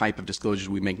the type of disclosures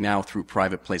we make now through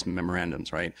private placement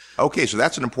memorandums, right? Okay, so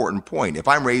that's an important point. If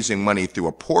I'm raising money through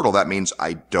a portal, that means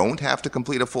I don't have to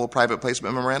complete a full private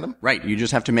placement memorandum? Right. You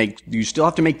still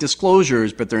have to make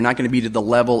disclosures, but they're not going to be to the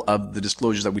level of the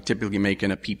disclosures that we typically make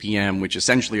in a PPM, which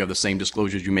essentially are the same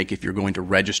disclosures you make if you're going to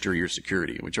register your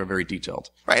security, which are very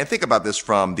detailed. Right. And think about this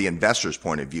from the investor's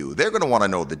point of view. They're going to want to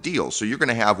know the deal. So you're going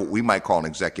to have what we might call an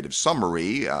executive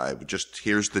summary. Just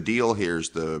here's the deal,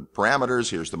 here's the parameters,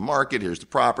 here's the market, here's the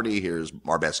property, here's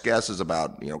our best guesses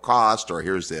about, cost, or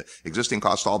here's the existing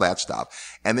cost, all that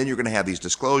stuff. And then you're going to have these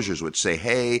disclosures which say,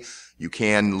 hey, you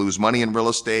can lose money in real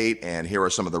estate, and here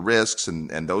are some of the risks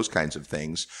and those kinds of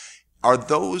things. Are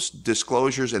those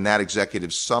disclosures in that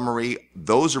executive summary,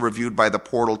 those are reviewed by the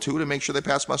portal too to make sure they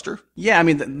pass muster? Yeah, I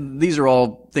mean, these are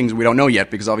all things we don't know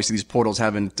yet because obviously these portals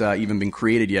haven't even been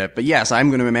created yet. But yes, I'm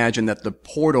going to imagine that the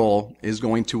portal is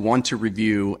going to want to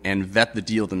review and vet the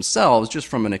deal themselves just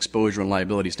from an exposure and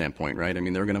liability standpoint, right? I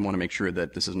mean, they're going to want to make sure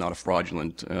that this is not a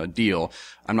fraudulent deal.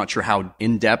 I'm not sure how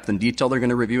in-depth and detailed they're going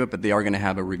to review it, but they are going to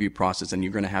have a review process, and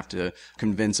you're going to have to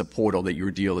convince a portal that your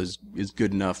deal is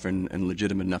good enough and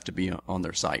legitimate enough to be on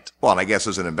their site. Well, and I guess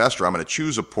as an investor, I'm going to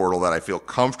choose a portal that I feel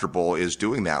comfortable is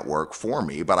doing that work for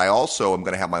me, but I also am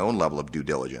going to have my own level of due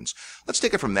diligence. Let's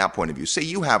take it from that point of view. Say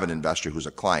you have an investor who's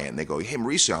a client, and they go, hey,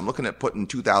 Mauricio, I'm looking at putting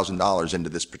 $2,000 into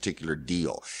this particular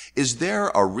deal. Is there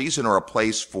a reason or a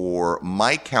place for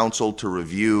my counsel to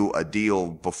review a deal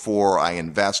before I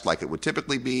invest like it would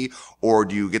typically be, or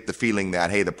do you get the feeling that,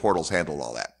 hey, the portal's handled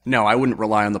all that? No, I wouldn't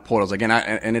rely on the portals. Again,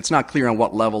 and it's not clear on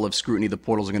what level of scrutiny the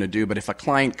portals are going to do, but if a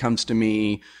client comes to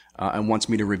me and wants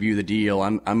me to review the deal,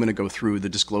 I'm going to go through the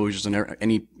disclosures and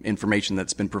any information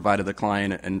that's been provided to the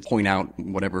client and point out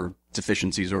whatever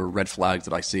deficiencies or red flags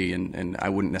that I see, and I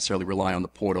wouldn't necessarily rely on the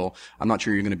portal. I'm not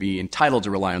sure you're going to be entitled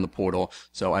to rely on the portal,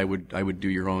 so I would do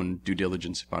your own due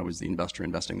diligence if I was the investor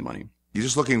investing the money. You're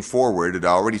just looking forward and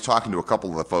already talking to a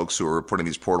couple of the folks who are putting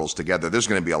these portals together. There's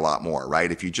going to be a lot more,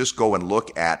 right? If you just go and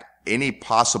look at any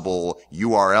possible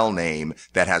URL name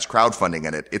that has crowdfunding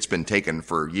in it, it's been taken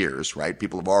for years, right?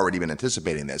 People have already been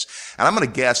anticipating this. And I'm going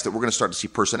to guess that we're going to start to see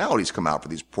personalities come out for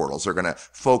these portals. They're going to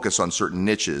focus on certain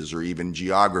niches or even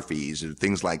geographies or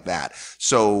things like that.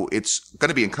 So it's going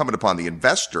to be incumbent upon the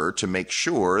investor to make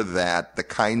sure that the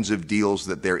kinds of deals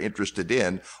that they're interested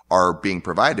in are being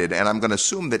provided. And I'm going to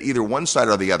assume that either one side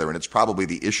or the other, and it's probably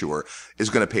the issuer,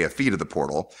 is going to pay a fee to the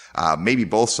portal, maybe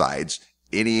both sides.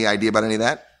 Any idea about any of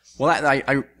that? Well,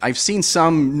 I've seen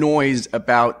some noise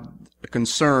about a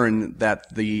concern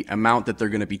that the amount that they're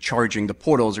going to be charging, the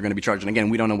portals are going to be charging. Again,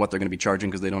 we don't know what they're going to be charging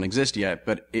because they don't exist yet,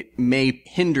 but it may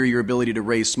hinder your ability to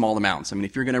raise small amounts. I mean,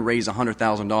 if you're going to raise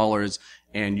 $100,000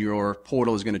 and your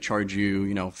portal is going to charge you,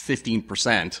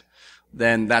 15%,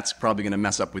 then that's probably going to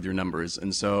mess up with your numbers.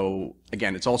 And so,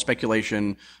 again, it's all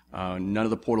speculation. None of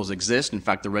the portals exist. In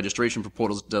fact, the registration for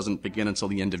portals doesn't begin until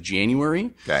the end of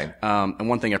January. Okay. And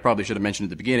one thing I probably should have mentioned at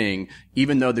the beginning,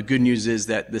 even though the good news is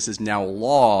that this is now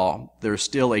law, there's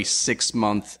still a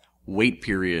 6-month wait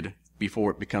period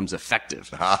before it becomes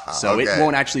effective. So okay. It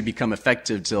won't actually become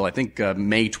effective till, I think,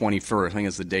 May 21st. I think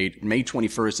that's the date. May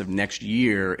 21st of next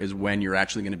year is when you're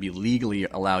actually going to be legally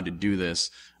allowed to do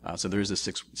this. So there is a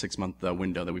six-month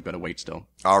window that we've got to wait still.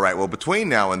 All right. Well, between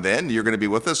now and then, you're going to be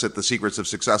with us at the Secrets of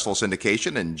Successful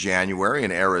Syndication in January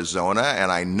in Arizona.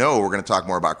 And I know we're going to talk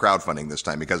more about crowdfunding this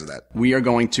time because of that. We are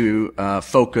going to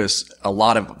focus a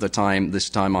lot of the time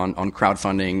this time on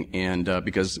crowdfunding, and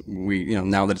because we,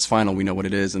 now that it's final, we know what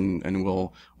it is, and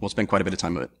we'll spend quite a bit of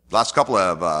time with it. Last couple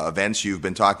of events you've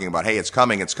been talking about, hey, it's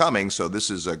coming. So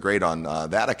this is great on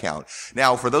that account.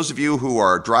 Now, for those of you who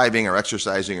are driving or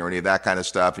exercising or any of that kind of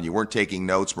stuff, and you weren't taking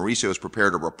notes, Mauricio has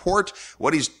prepared a report.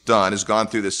 What he's done is gone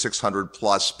through the 600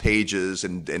 plus pages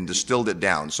and distilled it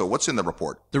down. So what's in the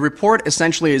report? The report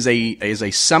essentially is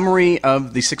a summary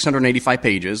of the 685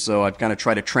 pages. So I've kind of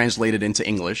tried to translate it into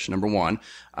English, number one,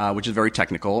 which is very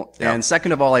technical. Yeah. And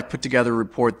second of all, I put together a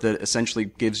report that essentially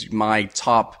gives my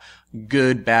top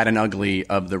good, bad, and ugly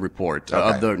of the report,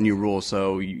 of the new rules.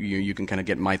 So you can kind of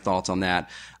get my thoughts on that.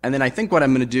 And then I think what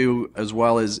I'm going to do as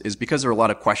well is because there are a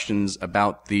lot of questions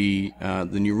about the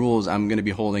new rules, I'm going to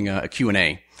be holding a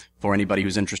Q&A for anybody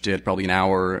who's interested, probably an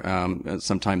hour,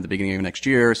 sometime at the beginning of next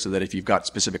year, so that if you've got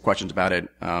specific questions about it,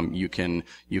 you can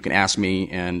ask me.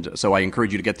 And so I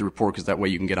encourage you to get the report, because that way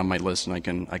you can get on my list and I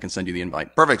can send you the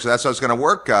invite. Perfect. So that's how it's going to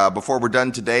work. Before we're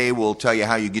done today, we'll tell you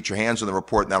how you get your hands on the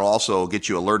report, and that'll also get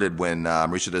you alerted when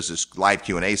Mauricio does this live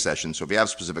Q&A session. So if you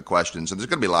have specific questions, and there's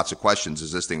going to be lots of questions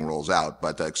as this thing rolls out,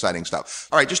 but exciting stuff.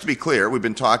 All right, just to be clear, we've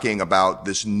been talking about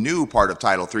this new part of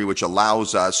Title III, which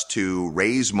allows us to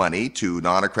raise money to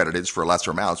non-accredited for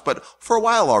lesser amounts. But for a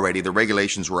while already, the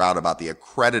regulations were out about the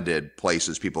accredited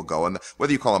places people go. And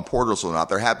whether you call them portals or not,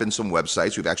 there have been some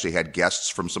websites. We've actually had guests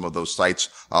from some of those sites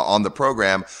on the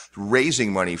program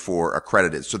raising money for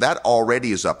accredited. So that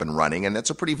already is up and running. And that's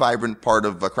a pretty vibrant part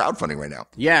of crowdfunding right now.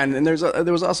 Yeah. And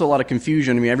there was also a lot of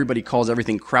confusion. I mean, everybody calls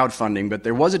everything crowdfunding, but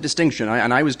there was a distinction.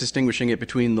 And I was distinguishing it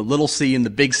between the little c and the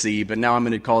big C, but now I'm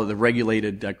going to call it the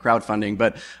regulated crowdfunding.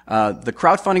 But the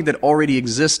crowdfunding that already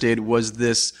existed was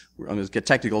this, I'm going to get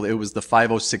technical, it was the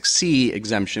 506C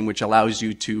exemption, which allows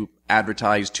you to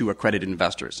advertise to accredited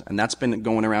investors. And that's been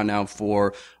going around now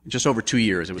for just over 2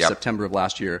 years. It was September of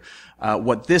last year.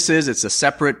 What this is, it's a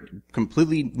separate,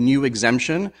 completely new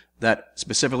exemption that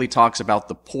specifically talks about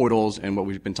the portals and what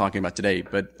we've been talking about today.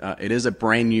 But it is a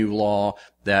brand new law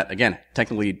that, again,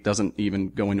 technically doesn't even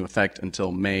go into effect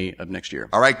until May of next year.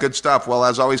 All right, good stuff. Well,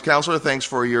 as always, Counselor, thanks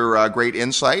for your great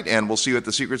insight, and we'll see you at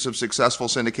the Secrets of Successful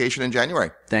Syndication in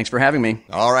January. Thanks for having me.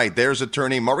 All right, there's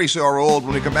attorney Mauricio Rauld.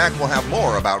 When we come back, we'll have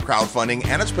more about crowdfunding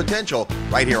and its potential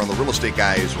right here on the Real Estate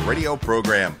Guys radio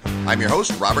program. I'm your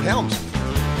host, Robert Helms.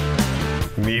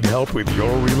 Need help with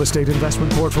your real estate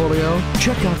investment portfolio?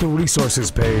 Check out the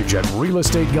resources page at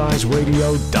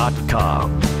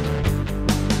realestateguysradio.com.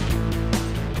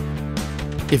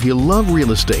 If you love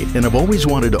real estate and have always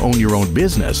wanted to own your own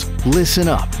business, listen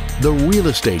up. The Real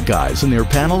Estate Guys and their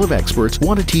panel of experts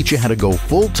want to teach you how to go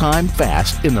full-time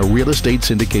fast in the real estate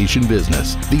syndication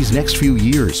business. These next few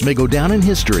years may go down in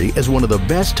history as one of the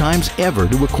best times ever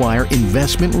to acquire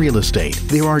investment real estate.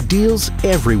 There are deals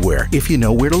everywhere if you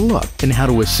know where to look and how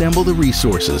to assemble the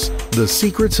resources. The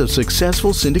Secrets of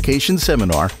Successful Syndication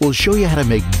seminar will show you how to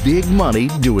make big money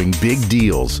doing big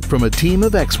deals from a team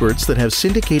of experts that have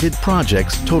syndicated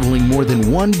projects totaling more than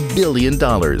 $1 billion.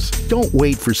 Don't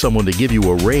wait for someone to give you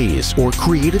a raise or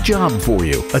create a job for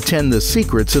you. Attend the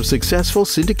Secrets of Successful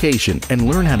Syndication and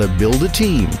learn how to build a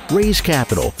team, raise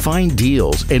capital, find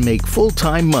deals, and make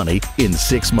full-time money in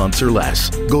 6 months or less.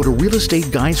 Go to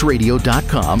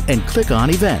realestateguysradio.com and click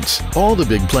on events. All the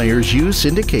big players use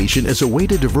syndication as a way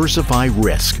to diversify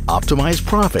risk, optimize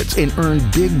profits, and earn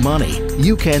big money.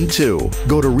 You can too.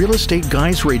 Go to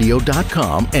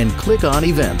realestateguysradio.com and click on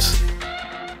events.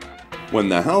 When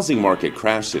the housing market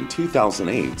crashed in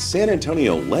 2008, San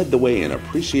Antonio led the way in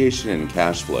appreciation and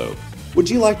cash flow. Would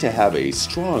you like to have a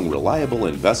strong, reliable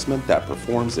investment that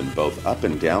performs in both up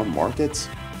and down markets?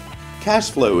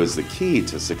 Cash flow is the key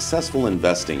to successful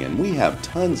investing, and we have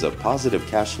tons of positive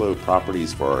cash flow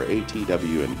properties for our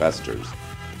ATW investors.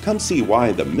 Come see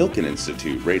why the Milken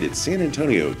Institute rated San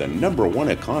Antonio the #1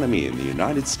 economy in the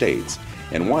United States,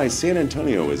 and why San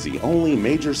Antonio is the only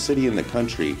major city in the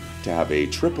country to have a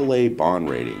AAA bond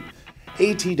rating.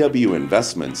 ATW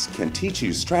Investments can teach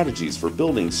you strategies for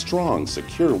building strong,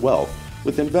 secure wealth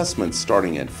with investments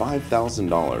starting at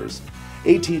 $5,000.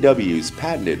 ATW's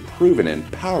patented, proven, and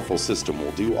powerful system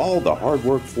will do all the hard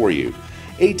work for you.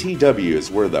 ATW is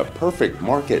where the perfect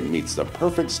market meets the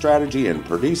perfect strategy and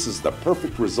produces the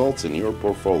perfect results in your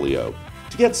portfolio.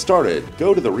 To get started,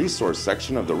 go to the resource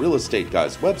section of the Real Estate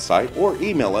Guys website or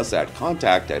email us at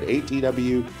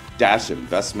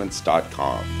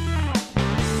contact@atw-investments.com.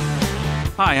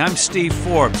 Hi, I'm Steve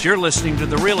Forbes. You're listening to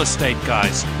The Real Estate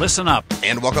Guys. Listen up.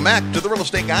 And welcome back to the Real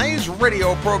Estate Guys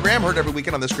radio program, heard every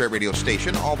weekend on this great radio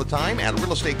station, all the time at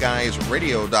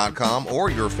realestateguysradio.com or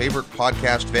your favorite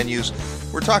podcast venues.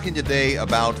 We're talking today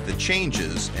about the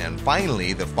changes and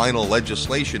finally the final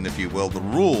legislation, if you will, the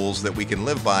rules that we can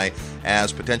live by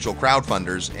as potential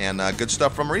crowdfunders, and good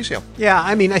stuff from Mauricio. Yeah,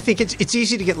 I mean, I think it's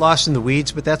easy to get lost in the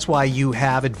weeds, but that's why you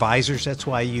have advisors. That's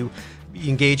why you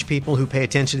engage people who pay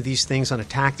attention to these things on a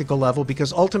tactical level,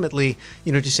 because ultimately,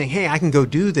 just saying, hey, I can go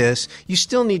do this, you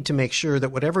still need to make sure that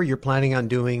whatever you're planning on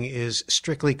doing is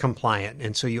strictly compliant.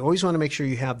 And so you always want to make sure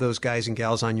you have those guys and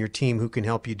gals on your team who can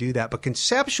help you do that. But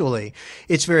conceptually,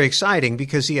 it's very exciting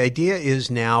because the idea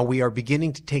is now we are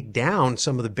beginning to take down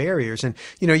some of the barriers. And,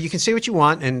 you can say what you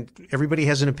want and everybody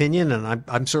has an opinion. And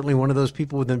I'm certainly one of those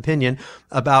people with an opinion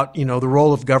about, the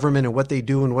role of government and what they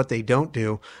do and what they don't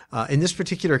do. In this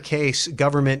particular case,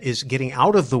 government is getting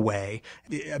out of the way.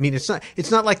 I mean, it's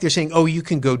not like they're saying, oh, you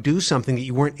can go do something that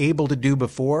you weren't able to do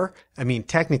before. I mean,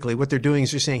 technically what they're doing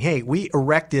is they're saying, hey, we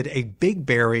erected a big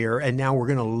barrier and now we're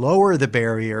going to lower the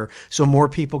barrier so more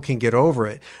people can get over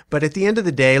it. But at the end of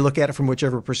the day, look at it from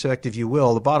whichever perspective you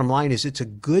will. The bottom line is it's a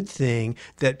good thing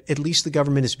that at least the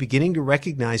government is beginning to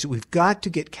recognize that we've got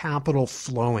to get capital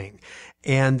flowing.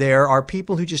 And there are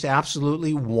people who just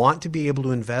absolutely want to be able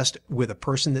to invest with a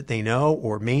person that they know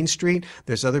or Main Street.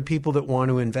 There's other people that want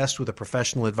to invest with a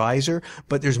professional advisor,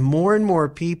 but there's more and more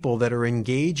people that are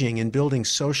engaging in building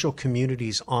social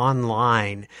communities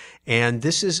online. And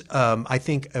this is, I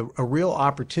think, a real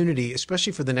opportunity,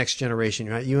 especially for the next generation.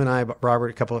 Right? You and I, Robert,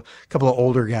 a couple of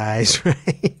older guys,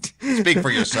 right? Speak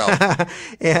for yourself.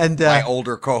 And my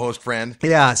older co-host friend.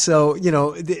 Yeah. So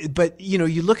but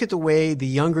you look at the way the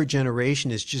younger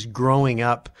generation is just growing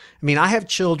up. I mean, I have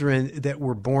children that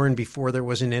were born before there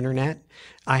was an internet.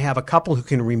 I have a couple who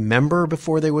can remember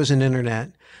before there was an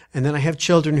internet. And then I have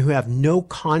children who have no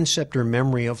concept or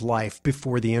memory of life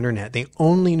before the internet. They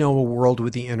only know a world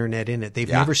with the internet in it. They've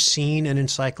never seen an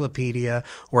encyclopedia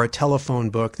or a telephone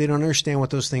book. They don't understand what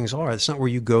those things are. It's not where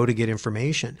you go to get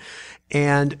information.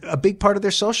 And a big part of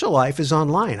their social life is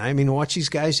online. I mean, watch these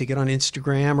guys, they get on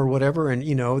Instagram or whatever, and,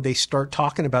 they start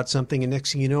talking about something, and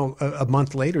next thing you know, a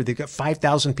month later, they've got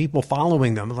 5,000 people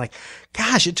following them. I'm like,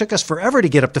 gosh, it took us forever to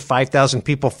get up to 5,000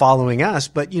 people following us,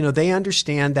 but, they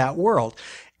understand that world.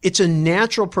 It's a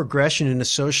natural progression in a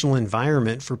social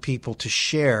environment for people to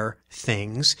share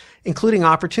things, including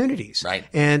opportunities. Right.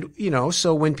 And,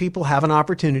 so when people have an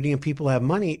opportunity and people have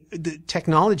money, the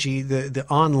technology, the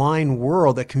online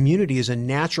world, the community is a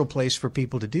natural place for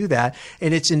people to do that.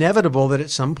 And it's inevitable that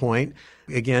at some point,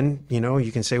 again,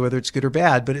 you can say whether it's good or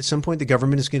bad, but at some point the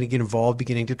government is going to get involved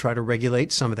beginning to try to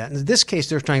regulate some of that. In this case,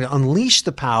 they're trying to unleash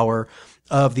the power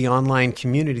of the online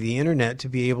community, the internet, to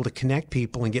be able to connect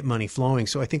people and get money flowing.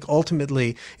 So I think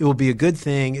ultimately it will be a good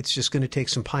thing. It's just going to take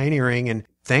some pioneering, and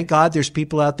thank God there's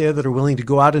people out there that are willing to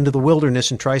go out into the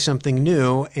wilderness and try something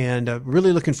new, and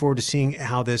really looking forward to seeing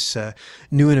how this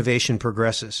new innovation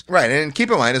progresses. Right. And keep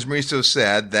in mind, as Mauricio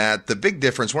said, that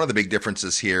one of the big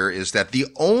differences here is that the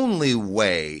only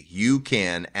way you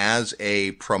can, as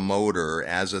a promoter,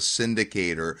 as a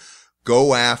syndicator,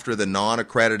 go after the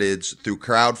non-accrediteds through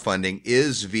crowdfunding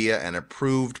is via an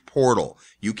approved portal.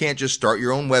 You can't just start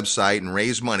your own website and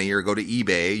raise money or go to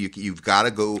eBay. You've got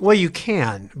to go. Well, you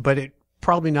can, but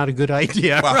probably not a good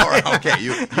idea. Well, right? Okay,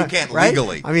 you can't right?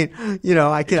 legally. I mean,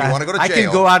 I can. want to go to I jail,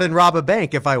 can go out and rob a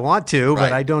bank if I want to, right,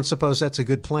 but I don't suppose that's a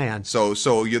good plan. So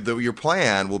your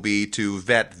plan will be to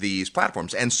vet these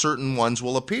platforms, and certain ones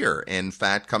will appear. In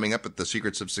fact, coming up at the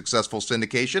Secrets of Successful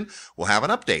Syndication, we'll have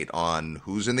an update on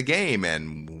who's in the game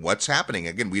and what's happening.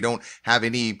 Again, we don't have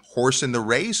any horse in the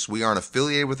race. We aren't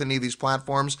affiliated with any of these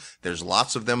platforms. There's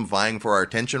lots of them vying for our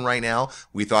attention right now.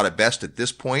 We thought it best at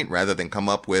this point, rather than come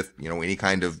up with any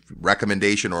kind of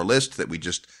recommendation or list, that we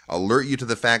just alert you to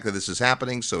the fact that this is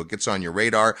happening so it gets on your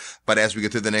radar. But as we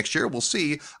get through the next year, we'll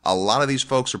see a lot of these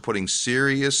folks are putting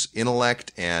serious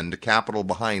intellect and capital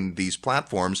behind these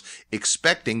platforms,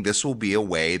 expecting this will be a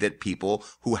way that people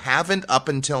who haven't up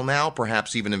until now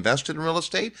perhaps even invested in real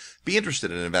estate be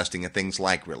interested in investing in things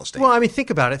like real estate. Well, I mean, think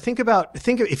about it. Think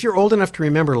if you're old enough to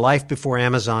remember life before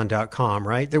Amazon.com,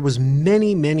 right? There was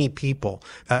many people.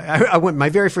 I went, my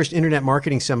very first internet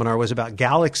marketing seminar was about about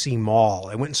Galaxy Mall.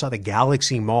 I went and saw the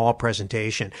Galaxy Mall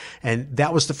presentation, and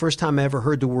that was the first time I ever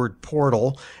heard the word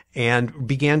portal, and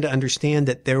began to understand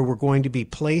that there were going to be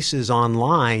places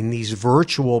online, these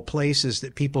virtual places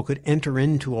that people could enter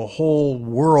into a whole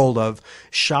world of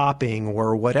shopping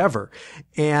or whatever.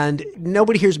 And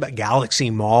nobody hears about Galaxy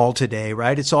Mall today,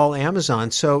 right? It's all Amazon.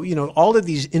 So, all of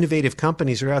these innovative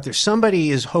companies are out there.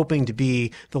 Somebody is hoping to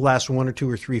be the last 1 or 2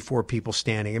 or 3, 4 people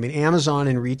standing. I mean, Amazon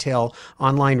and retail,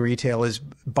 online retail is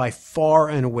by far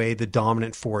and away the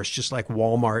dominant force, just like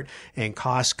Walmart and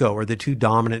Costco are the two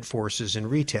dominant forces in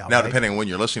retail. Now, right? depending on when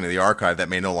you're listening to the archive, that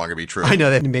may no longer be true. I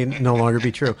know that may no longer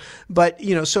be true. But,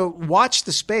 so watch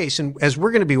the space. And as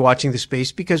we're going to be watching the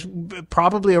space, because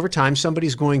probably over time,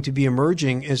 somebody's going to be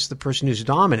emerging as the person who's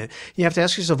dominant. You have to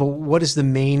ask yourself, well, what is the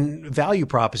main value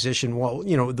proposition? Well,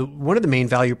 one of the main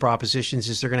value propositions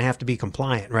is they're going to have to be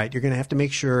compliant, right? You're going to have to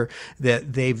make sure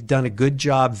that they've done a good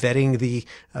job vetting the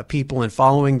people and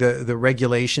following the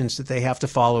regulations that they have to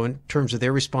follow in terms of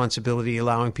their responsibility,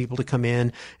 allowing people to come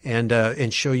in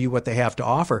and show you what they have to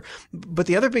offer. But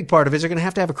the other big part of it is they're going to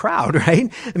have a crowd, right?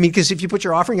 I mean, because if you put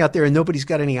your offering out there and nobody's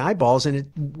got any eyeballs in it,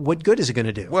 what good is it going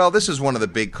to do? Well, this is one of the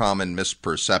big common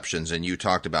misperceptions, and you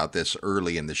talked about this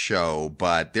early in the show,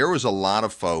 but there was a lot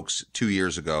of folks 2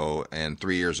 years ago and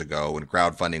 3 years ago when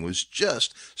crowdfunding was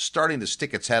just starting to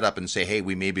stick its head up and say, hey,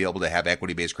 we may be able to have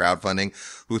equity-based crowdfunding,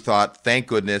 who thought, thank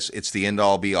goodness, it's the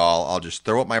end-all be-all. I'll just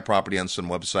throw up my property on some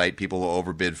website, people will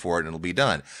overbid for it, and it'll be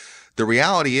done. The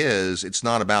reality is it's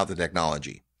not about the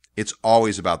technology. It's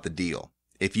always about the deal.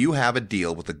 If you have a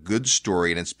deal with a good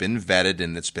story and it's been vetted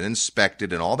and it's been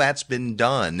inspected and all that's been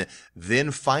done,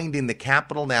 then finding the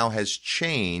capital now has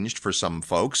changed for some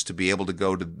folks to be able to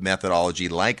go to methodology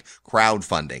like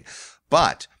crowdfunding.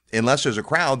 But unless there's a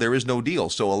crowd, there is no deal.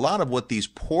 So a lot of what these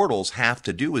portals have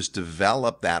to do is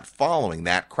develop that following,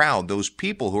 that crowd, those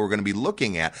people who are going to be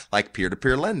looking at like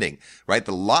peer-to-peer lending, right?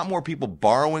 A lot more people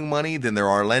borrowing money than there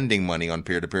are lending money on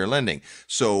peer-to-peer lending.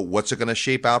 So what's it going to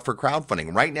shape out for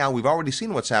crowdfunding? Right now, we've already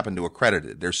seen what's happened to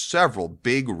Accredited. There's several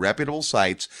big reputable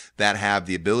sites that have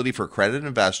the ability for accredited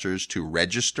investors to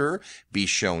register, be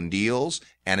shown deals,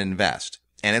 and invest.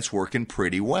 And it's working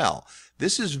pretty well.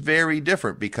 This is very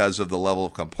different because of the level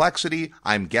of complexity.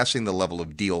 I'm guessing the level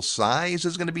of deal size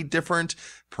is going to be different.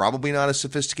 Probably not as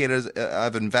sophisticated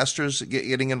of investors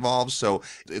getting involved. So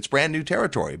it's brand new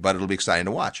territory, but it'll be exciting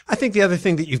to watch. I think the other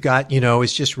thing that you've got,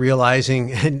 is just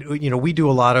realizing, and, we do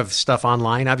a lot of stuff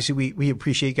online. Obviously, we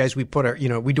appreciate you guys. We put our,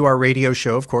 we do our radio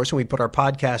show, of course, and we put our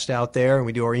podcast out there, and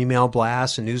we do our email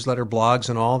blasts and newsletter blogs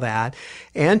and all that.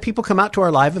 And people come out to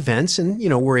our live events and,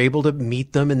 we're able to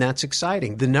meet them, and that's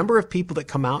exciting. The number of people that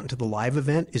come out into the live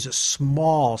event is a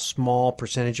small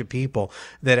percentage of people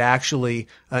that actually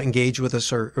engage with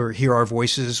us or hear our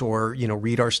voices or,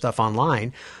 read our stuff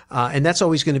online. And that's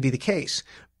always going to be the case.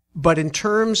 But in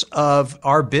terms of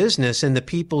our business and the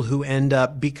people who end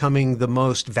up becoming the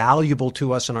most valuable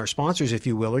to us and our sponsors, if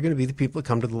you will, are going to be the people that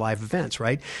come to the live events,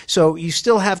 right? So you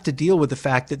still have to deal with the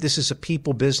fact that this is a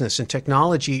people business, and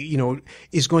technology,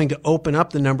 is going to open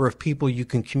up the number of people you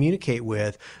can communicate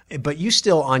with. But you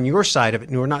still, on your side of it,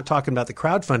 and we're not talking about the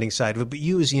crowdfunding side of it, but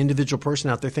you as the individual person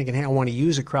out there thinking, hey, I want to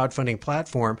use a crowdfunding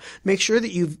platform, make sure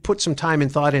that you've put some time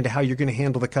and thought into how you're going to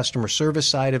handle the customer service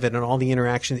side of it and all the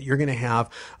interaction that you're going to have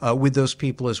with those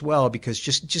people as well, because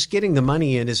just getting the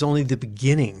money in is only the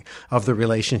beginning of the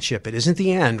relationship. It isn't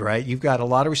the end, right? You've got a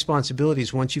lot of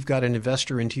responsibilities once you've got an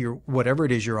investor into your whatever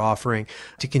it is you're offering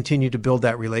to continue to build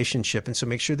that relationship. And so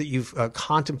make sure that you've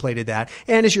contemplated that.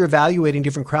 And as you're evaluating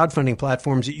different crowdfunding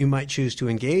platforms that you might choose to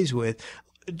engage with,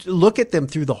 look at them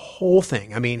through the whole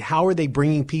thing. I mean, how are they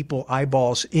bringing people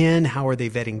eyeballs in? How are they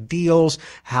vetting deals?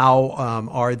 How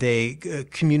are they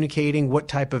communicating? What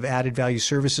type of added value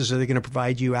services are they going to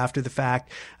provide you after the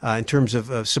fact in terms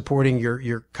of supporting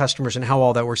your customers and how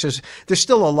all that works? There's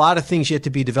still a lot of things yet to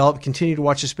be developed. Continue to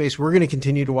watch the space. We're going to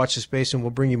continue to watch the space, and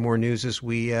we'll bring you more news as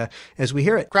we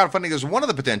hear it. Crowdfunding is one of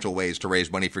the potential ways to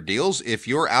raise money for deals. If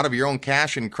you're out of your own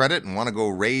cash and credit and want to go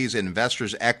raise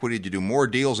investors' equity to do more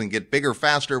deals and get bigger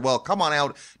faster, well, come on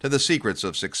out to the Secrets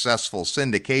of Successful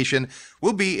Syndication.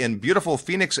 We'll be in beautiful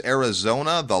Phoenix,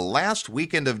 Arizona, the last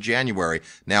weekend of January.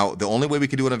 Now, the only way we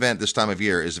could do an event this time of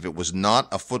year is if it was not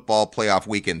a football playoff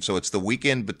weekend. So it's the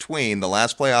weekend between the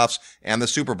last playoffs and the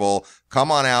Super Bowl.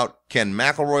 Come on out. Ken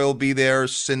McElroy will be there,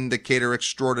 syndicator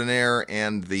extraordinaire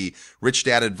and the Rich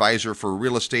Dad advisor for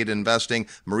real estate investing.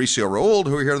 Mauricio Rauld,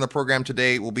 who are here on the program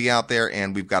today, will be out there,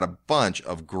 and we've got a bunch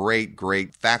of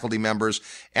great faculty members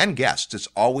and guests. It's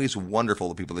always wonderful,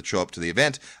 the people that show up to the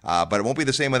event, but it won't be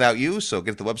the same without you. So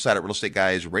get to the website at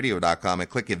realestateguysradio.com and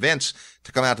click events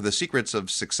to come out to the Secrets of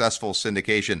Successful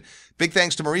Syndication. Big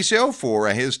thanks to Mauricio for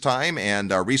his time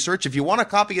and research. If you want a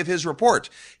copy of his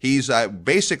report, he's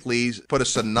basically put a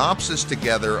synopsis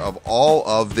together of all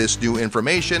of this new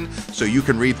information so you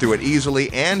can read through it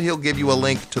easily, and he'll give you a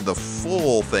link to the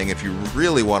full thing if you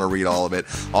really want to read all of it.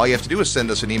 All you have to do is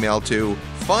send us an email to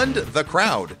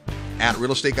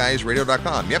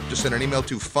fundthecrowd@realestateguysradio.com. Yep, just send an email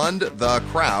to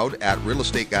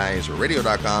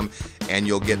fundthecrowd@realestateguysradio.com, and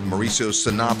you'll get Mauricio's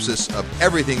synopsis of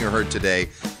everything you heard today.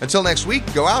 Until next week,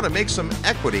 go out and make some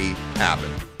equity happen.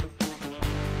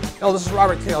 Hello, this is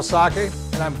Robert Kiyosaki,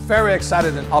 and I'm very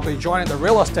excited that I'll be joining the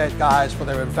Real Estate Guys for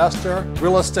their Investor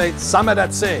Real Estate Summit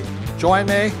at Sea. Join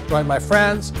me, join my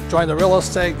friends, join the Real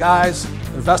Estate Guys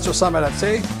Investor Summit at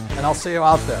Sea, and I'll see you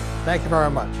out there. Thank you very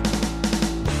much.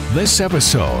 This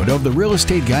episode of the Real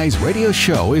Estate Guys radio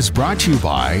show is brought to you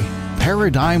by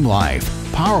Paradigm Life.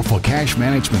 Powerful cash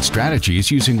management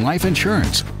strategies using life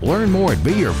insurance. Learn more at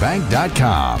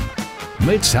beyourbank.com.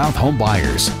 Mid-South Home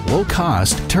Buyers.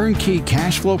 Low-cost, turnkey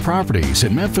cash flow properties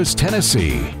in Memphis,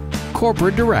 Tennessee.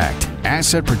 Corporate Direct.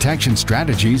 Asset protection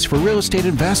strategies for real estate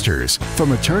investors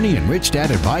from attorney and Rich Dad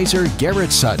advisor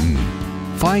Garrett Sutton.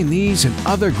 Find these and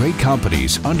other great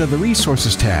companies under the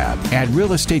Resources tab at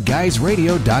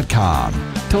realestateguysradio.com.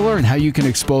 To learn how you can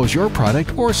expose your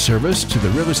product or service to the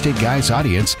Real Estate Guys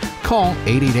audience, call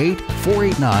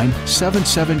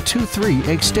 888-489-7723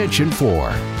 extension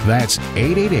 4. That's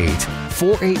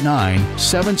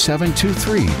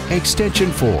 888-489-7723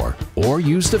 extension 4. Or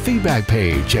use the feedback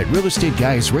page at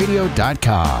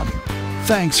realestateguysradio.com.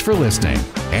 Thanks for listening,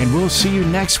 and we'll see you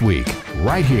next week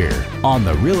right here on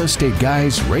the Real Estate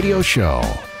Guys Radio Show.